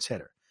pitcher and its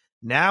hitter.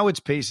 Now its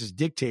pace is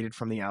dictated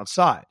from the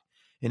outside.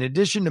 In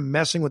addition to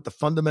messing with the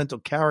fundamental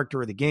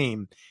character of the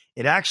game,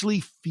 it actually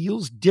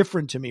feels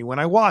different to me when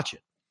I watch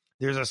it.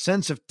 There's a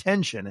sense of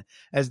tension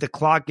as the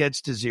clock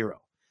gets to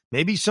zero.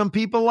 Maybe some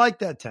people like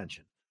that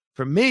tension.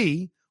 For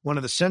me, one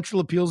of the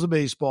central appeals of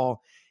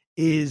baseball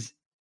is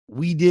For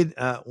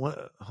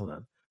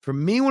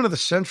me, one of the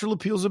central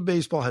appeals of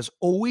baseball has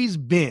always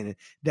been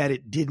that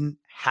it didn't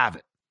have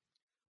it.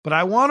 But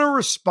I want to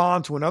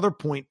respond to another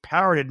point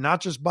parroted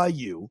not just by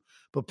you,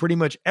 but pretty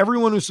much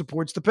everyone who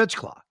supports the pitch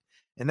clock.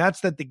 And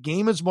that's that the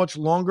game is much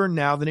longer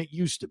now than it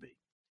used to be.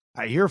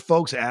 I hear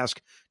folks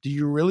ask, do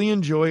you really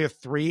enjoy a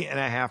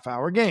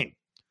 3.5-hour game?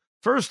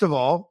 First of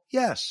all,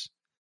 yes.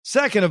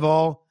 Second of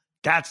all,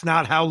 that's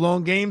not how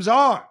long games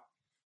are.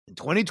 In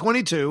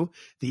 2022,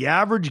 the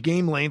average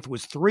game length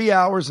was 3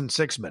 hours and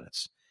 6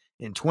 minutes.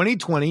 In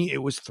 2020,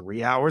 it was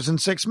 3 hours and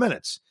 6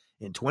 minutes.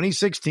 In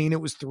 2016,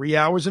 it was 3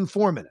 hours and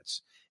 4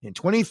 minutes. In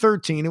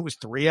 2013, it was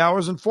 3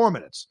 hours and 4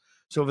 minutes.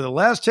 So over the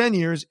last 10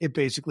 years, it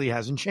basically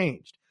hasn't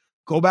changed.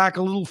 Go back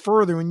a little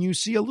further and you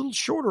see a little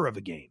shorter of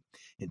a game.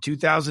 In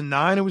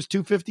 2009, it was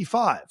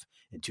 2:55.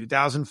 In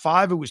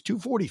 2005, it was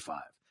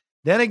 2:45.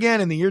 Then again,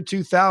 in the year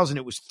 2000,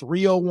 it was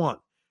 3:01,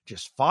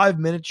 just 5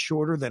 minutes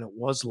shorter than it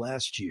was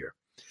last year.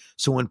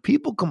 So when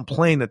people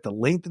complain that the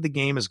length of the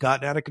game has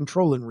gotten out of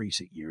control in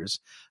recent years,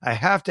 I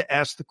have to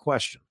ask the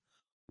question,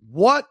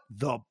 what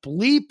the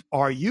bleep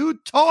are you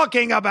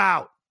talking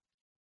about?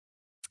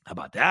 How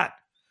about that?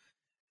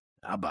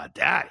 How about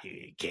that?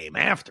 He came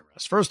after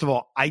us. First of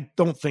all, I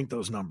don't think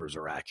those numbers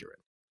are accurate.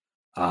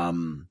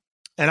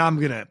 And I'm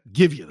going to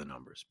give you the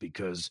numbers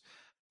because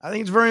I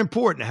think it's very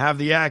important to have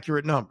the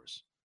accurate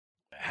numbers.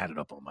 I had it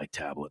up on my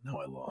tablet.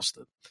 Now I lost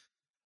it.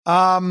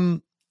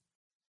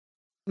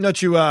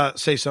 Let you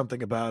say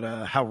something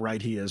about how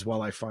right he is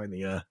while I find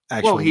the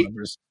actual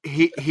numbers.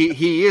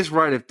 He is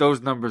right if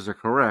those numbers are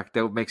correct.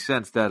 That would make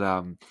sense that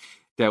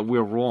that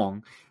we're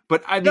wrong.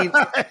 But I mean,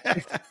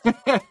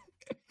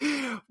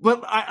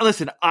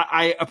 listen.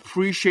 I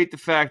appreciate the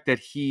fact that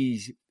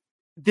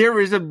there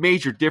is a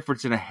major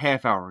difference in a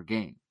half-hour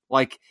game.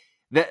 Like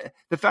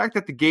the fact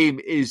that the game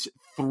is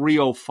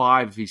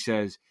 3:05, he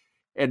says,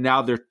 and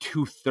now they're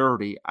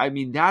 2:30. I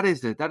mean, that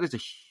is a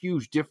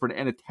huge difference.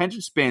 And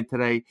attention span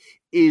today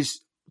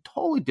is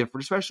totally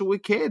different, especially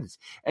with kids.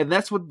 And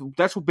that's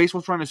what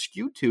baseball's trying to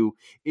skew to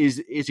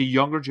is a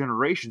younger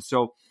generation.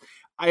 So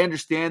I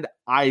understand.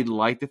 I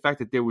like the fact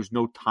that there was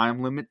no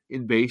time limit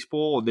in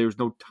baseball, or there was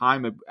no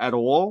time at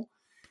all.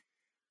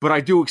 But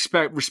I do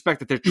respect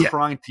that they're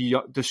trying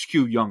to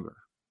skew younger.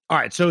 All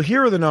right, so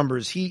here are the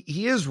numbers.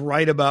 He is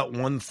right about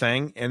one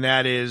thing, and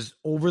that is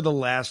over the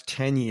last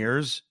 10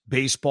 years,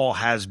 baseball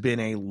has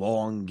been a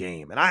long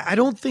game. And I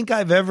don't think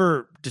I've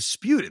ever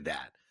disputed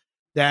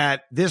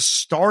that this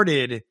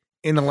started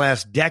in the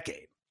last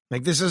decade.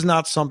 Like, this is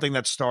not something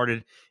that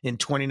started in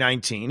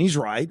 2019. He's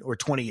right, or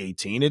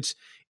 2018.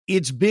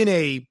 It's been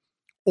a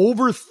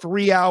over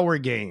 3 hour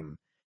game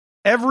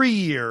every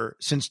year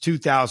since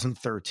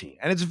 2013.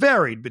 And it's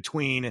varied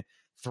between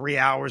 3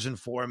 hours and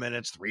 4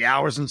 minutes, 3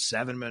 hours and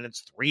 7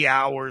 minutes, 3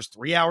 hours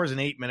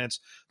and 8 minutes.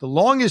 The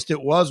longest it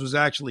was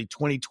actually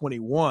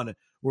 2021,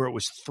 where it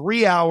was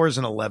 3 hours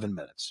and 11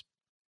 minutes.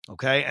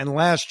 Okay. And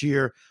last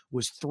year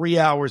was 3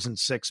 hours and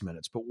 6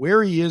 minutes. But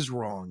where he is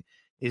wrong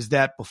is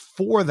that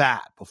before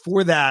that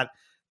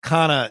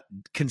kind of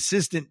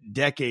consistent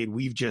decade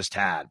we've just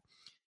had,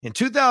 In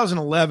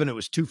 2011, it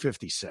was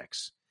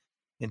 256.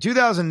 In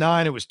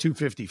 2009, it was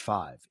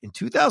 255. In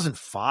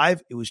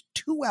 2005, it was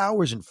 2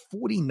 hours and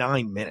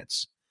 49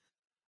 minutes.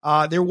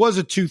 There was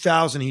a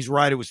 2000. He's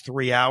right. It was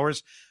 3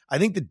 hours. I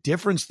think the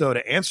difference, though,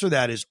 to answer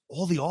that is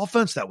all the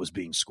offense that was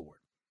being scored.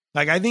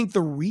 Like, I think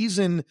the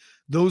reason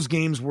those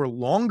games were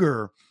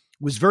longer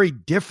was very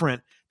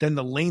different than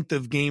the length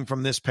of game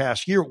from this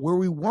past year, where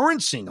we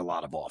weren't seeing a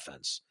lot of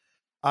offense.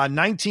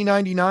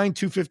 1999,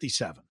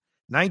 257.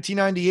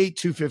 1998,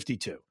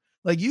 252.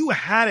 Like, you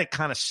had it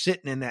kind of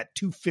sitting in that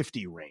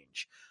 250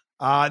 range.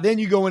 Then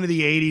you go into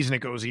the 80s and it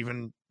goes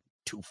even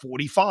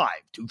 245,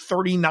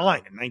 239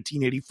 in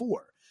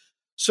 1984.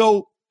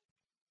 So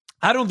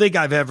I don't think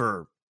I've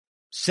ever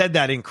said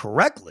that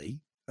incorrectly.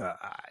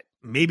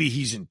 Maybe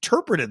he's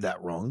interpreted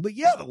that wrong. But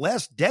yeah, the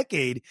last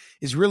decade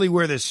is really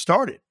where this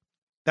started.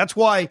 That's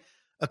why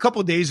a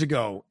couple of days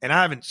ago, and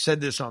I haven't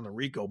said this on the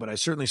Rico, but I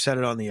certainly said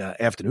it on the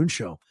afternoon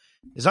show,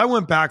 is I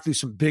went back through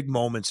some big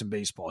moments in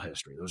baseball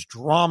history, those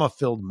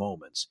drama-filled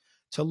moments,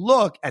 to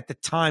look at the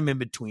time in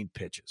between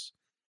pitches.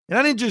 And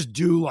I didn't just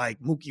do like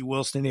Mookie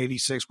Wilson in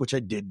 86, which I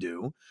did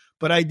do,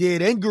 but I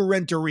did Edgar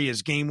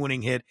Renteria's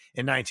game-winning hit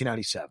in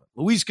 1997,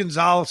 Luis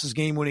Gonzalez's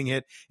game-winning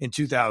hit in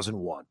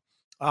 2001,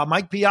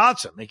 Mike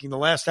Piazza making the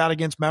last out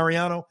against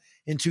Mariano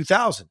in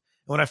 2000. And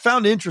what I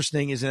found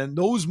interesting is in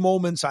those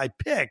moments I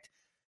picked,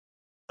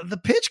 the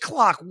pitch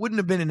clock wouldn't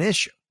have been an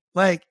issue.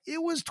 Like,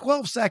 it was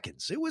 12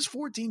 seconds. It was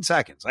 14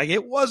 seconds. Like,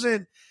 it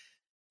wasn't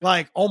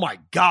like, oh my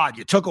God,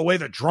 you took away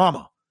the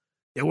drama.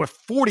 It were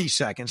 40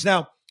 seconds.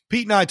 Now,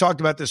 Pete and I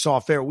talked about this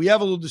off air. We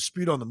have a little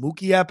dispute on the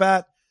Mookie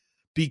at-bat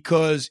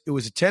because it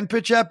was a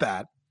 10-pitch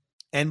at-bat.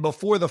 And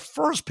before the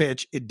first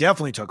pitch, it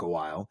definitely took a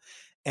while.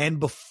 And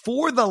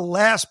before the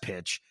last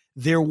pitch,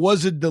 there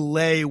was a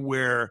delay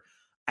where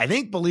I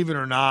think, believe it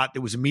or not,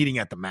 there was a meeting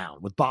at the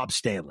mound with Bob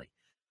Stanley.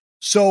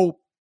 So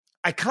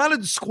I kind of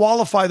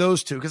disqualify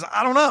those two because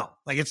I don't know.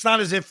 Like, it's not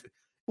as if it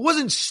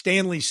wasn't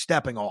Stanley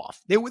stepping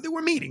off. There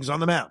were meetings on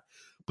the mound.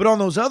 But on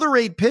those other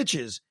 8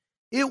 pitches,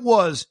 it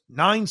was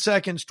 9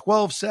 seconds,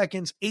 12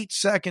 seconds, 8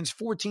 seconds,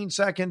 14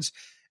 seconds.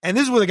 And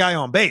this is with a guy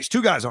on base,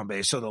 2 guys on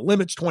base. So the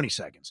limit's 20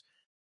 seconds.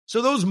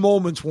 So those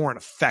moments weren't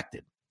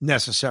affected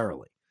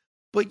necessarily.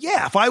 But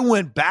yeah, if I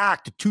went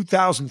back to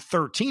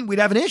 2013, we'd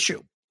have an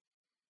issue.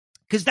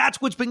 Because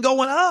that's what's been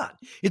going on.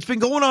 It's been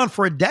going on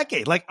for a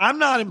decade. Like, I'm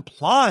not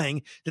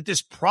implying that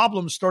this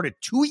problem started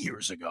 2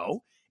 years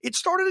ago. It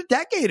started a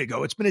decade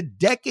ago. It's been a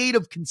decade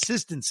of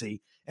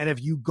consistency. And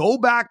if you go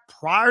back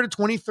prior to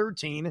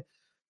 2013,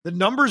 the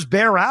numbers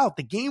bear out.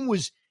 The game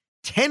was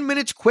 10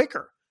 minutes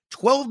quicker,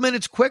 12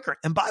 minutes quicker.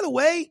 And by the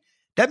way,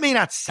 that may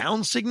not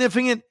sound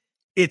significant.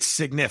 It's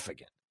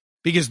significant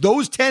because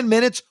those 10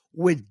 minutes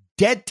were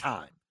dead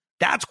time.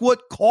 That's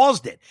what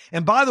caused it.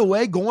 And by the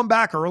way, going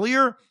back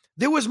earlier,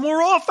 there was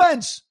more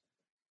offense.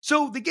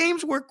 So the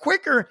games were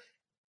quicker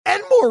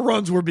and more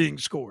runs were being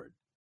scored.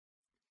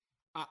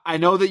 I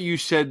know that you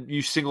said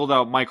you singled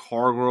out Mike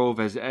Hargrove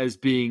as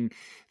being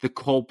the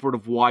culprit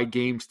of why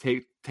games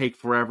take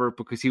forever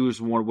because he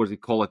was one, what does he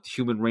call it,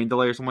 human rain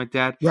delay or something like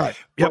that? Right.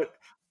 But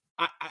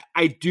yep.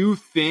 I do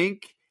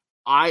think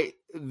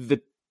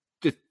the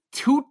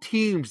two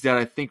teams that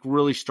I think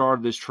really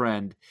started this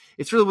trend,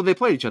 it's really when they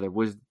played each other,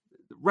 was the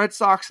Red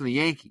Sox and the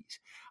Yankees.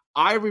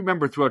 I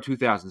remember throughout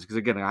 2000s, because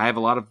again, I have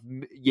a lot of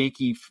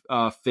Yankee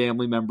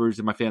family members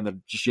in my family that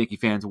are just Yankee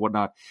fans and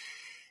whatnot,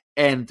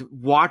 and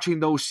watching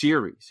those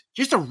series,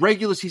 just a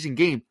regular season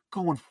game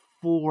going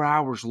 4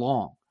 hours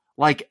long,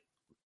 like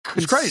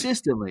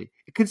consistently.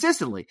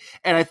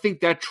 And I think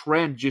that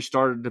trend just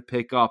started to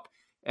pick up,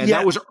 and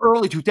that was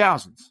early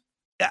 2000s.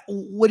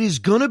 What is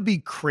going to be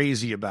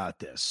crazy about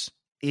this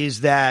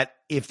is that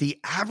if the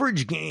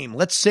average game,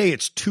 let's say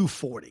it's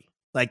 240,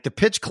 like the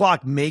pitch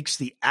clock makes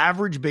the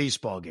average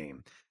baseball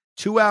game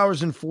 2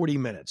 hours and 40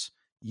 minutes,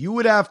 you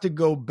would have to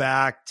go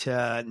back to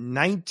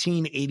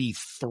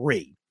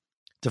 1983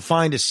 to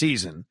find a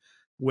season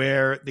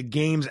where the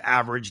games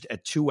averaged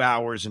at 2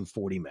 hours and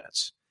 40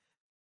 minutes.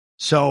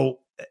 So,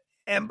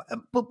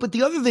 but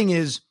the other thing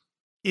is,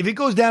 if it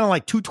goes down to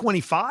like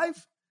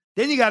 225,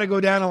 then you got to go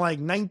down to like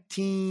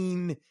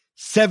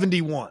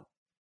 1971.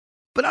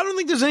 But I don't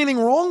think there's anything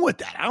wrong with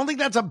that. I don't think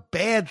that's a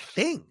bad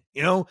thing.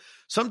 You know,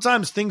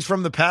 sometimes things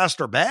from the past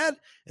are bad,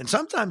 and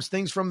sometimes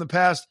things from the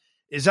past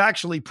is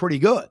actually pretty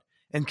good.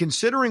 And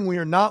considering we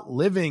are not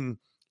living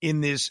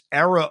in this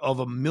era of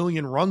a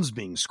million runs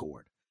being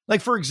scored,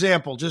 like, for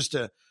example, just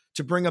to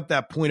bring up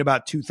that point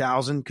about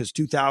 2000, because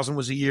 2000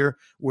 was a year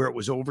where it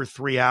was over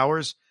 3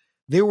 hours,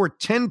 there were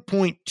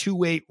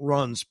 10.28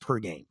 runs per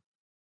game.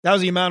 That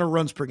was the amount of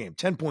runs per game,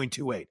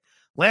 10.28.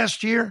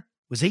 Last year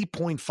was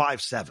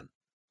 8.57.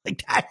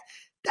 Like,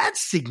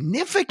 that's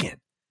significant.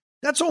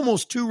 That's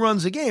almost 2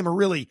 runs a game, or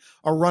really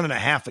a run and a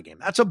half a game.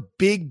 That's a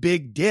big,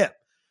 big dip.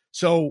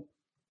 So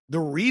the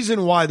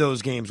reason why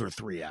those games were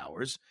 3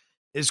 hours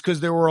is because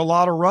there were a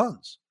lot of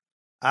runs.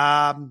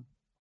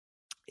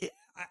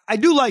 I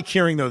do like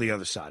hearing, though, the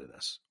other side of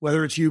this,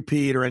 whether it's you,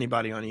 Pete, or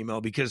anybody on email,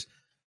 because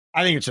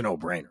I think it's a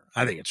no-brainer.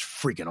 I think it's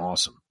freaking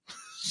awesome.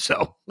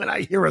 So when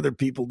I hear other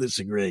people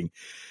disagreeing,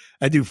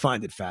 I do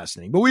find it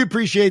fascinating. But we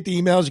appreciate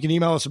the emails. You can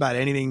email us about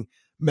anything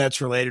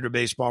Mets related or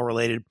baseball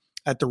related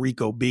at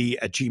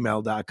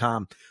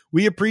thericob@gmail.com.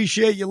 We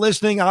appreciate you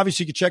listening.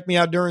 Obviously, you can check me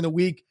out during the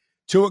week,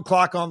 2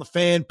 o'clock on The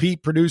Fan,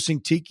 Pete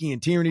producing Tiki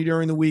and Tyranny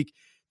during the week,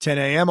 10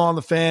 a.m. on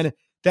The Fan.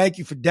 Thank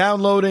you for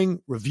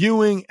downloading,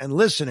 reviewing, and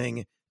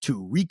listening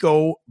to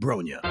Rico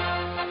Brogna.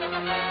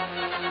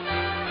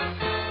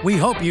 We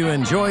hope you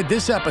enjoyed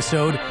this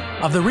episode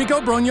of the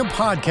Rico Brogna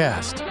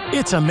podcast.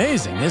 It's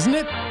amazing, isn't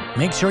it?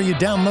 Make sure you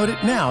download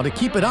it now to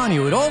keep it on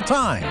you at all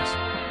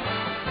times.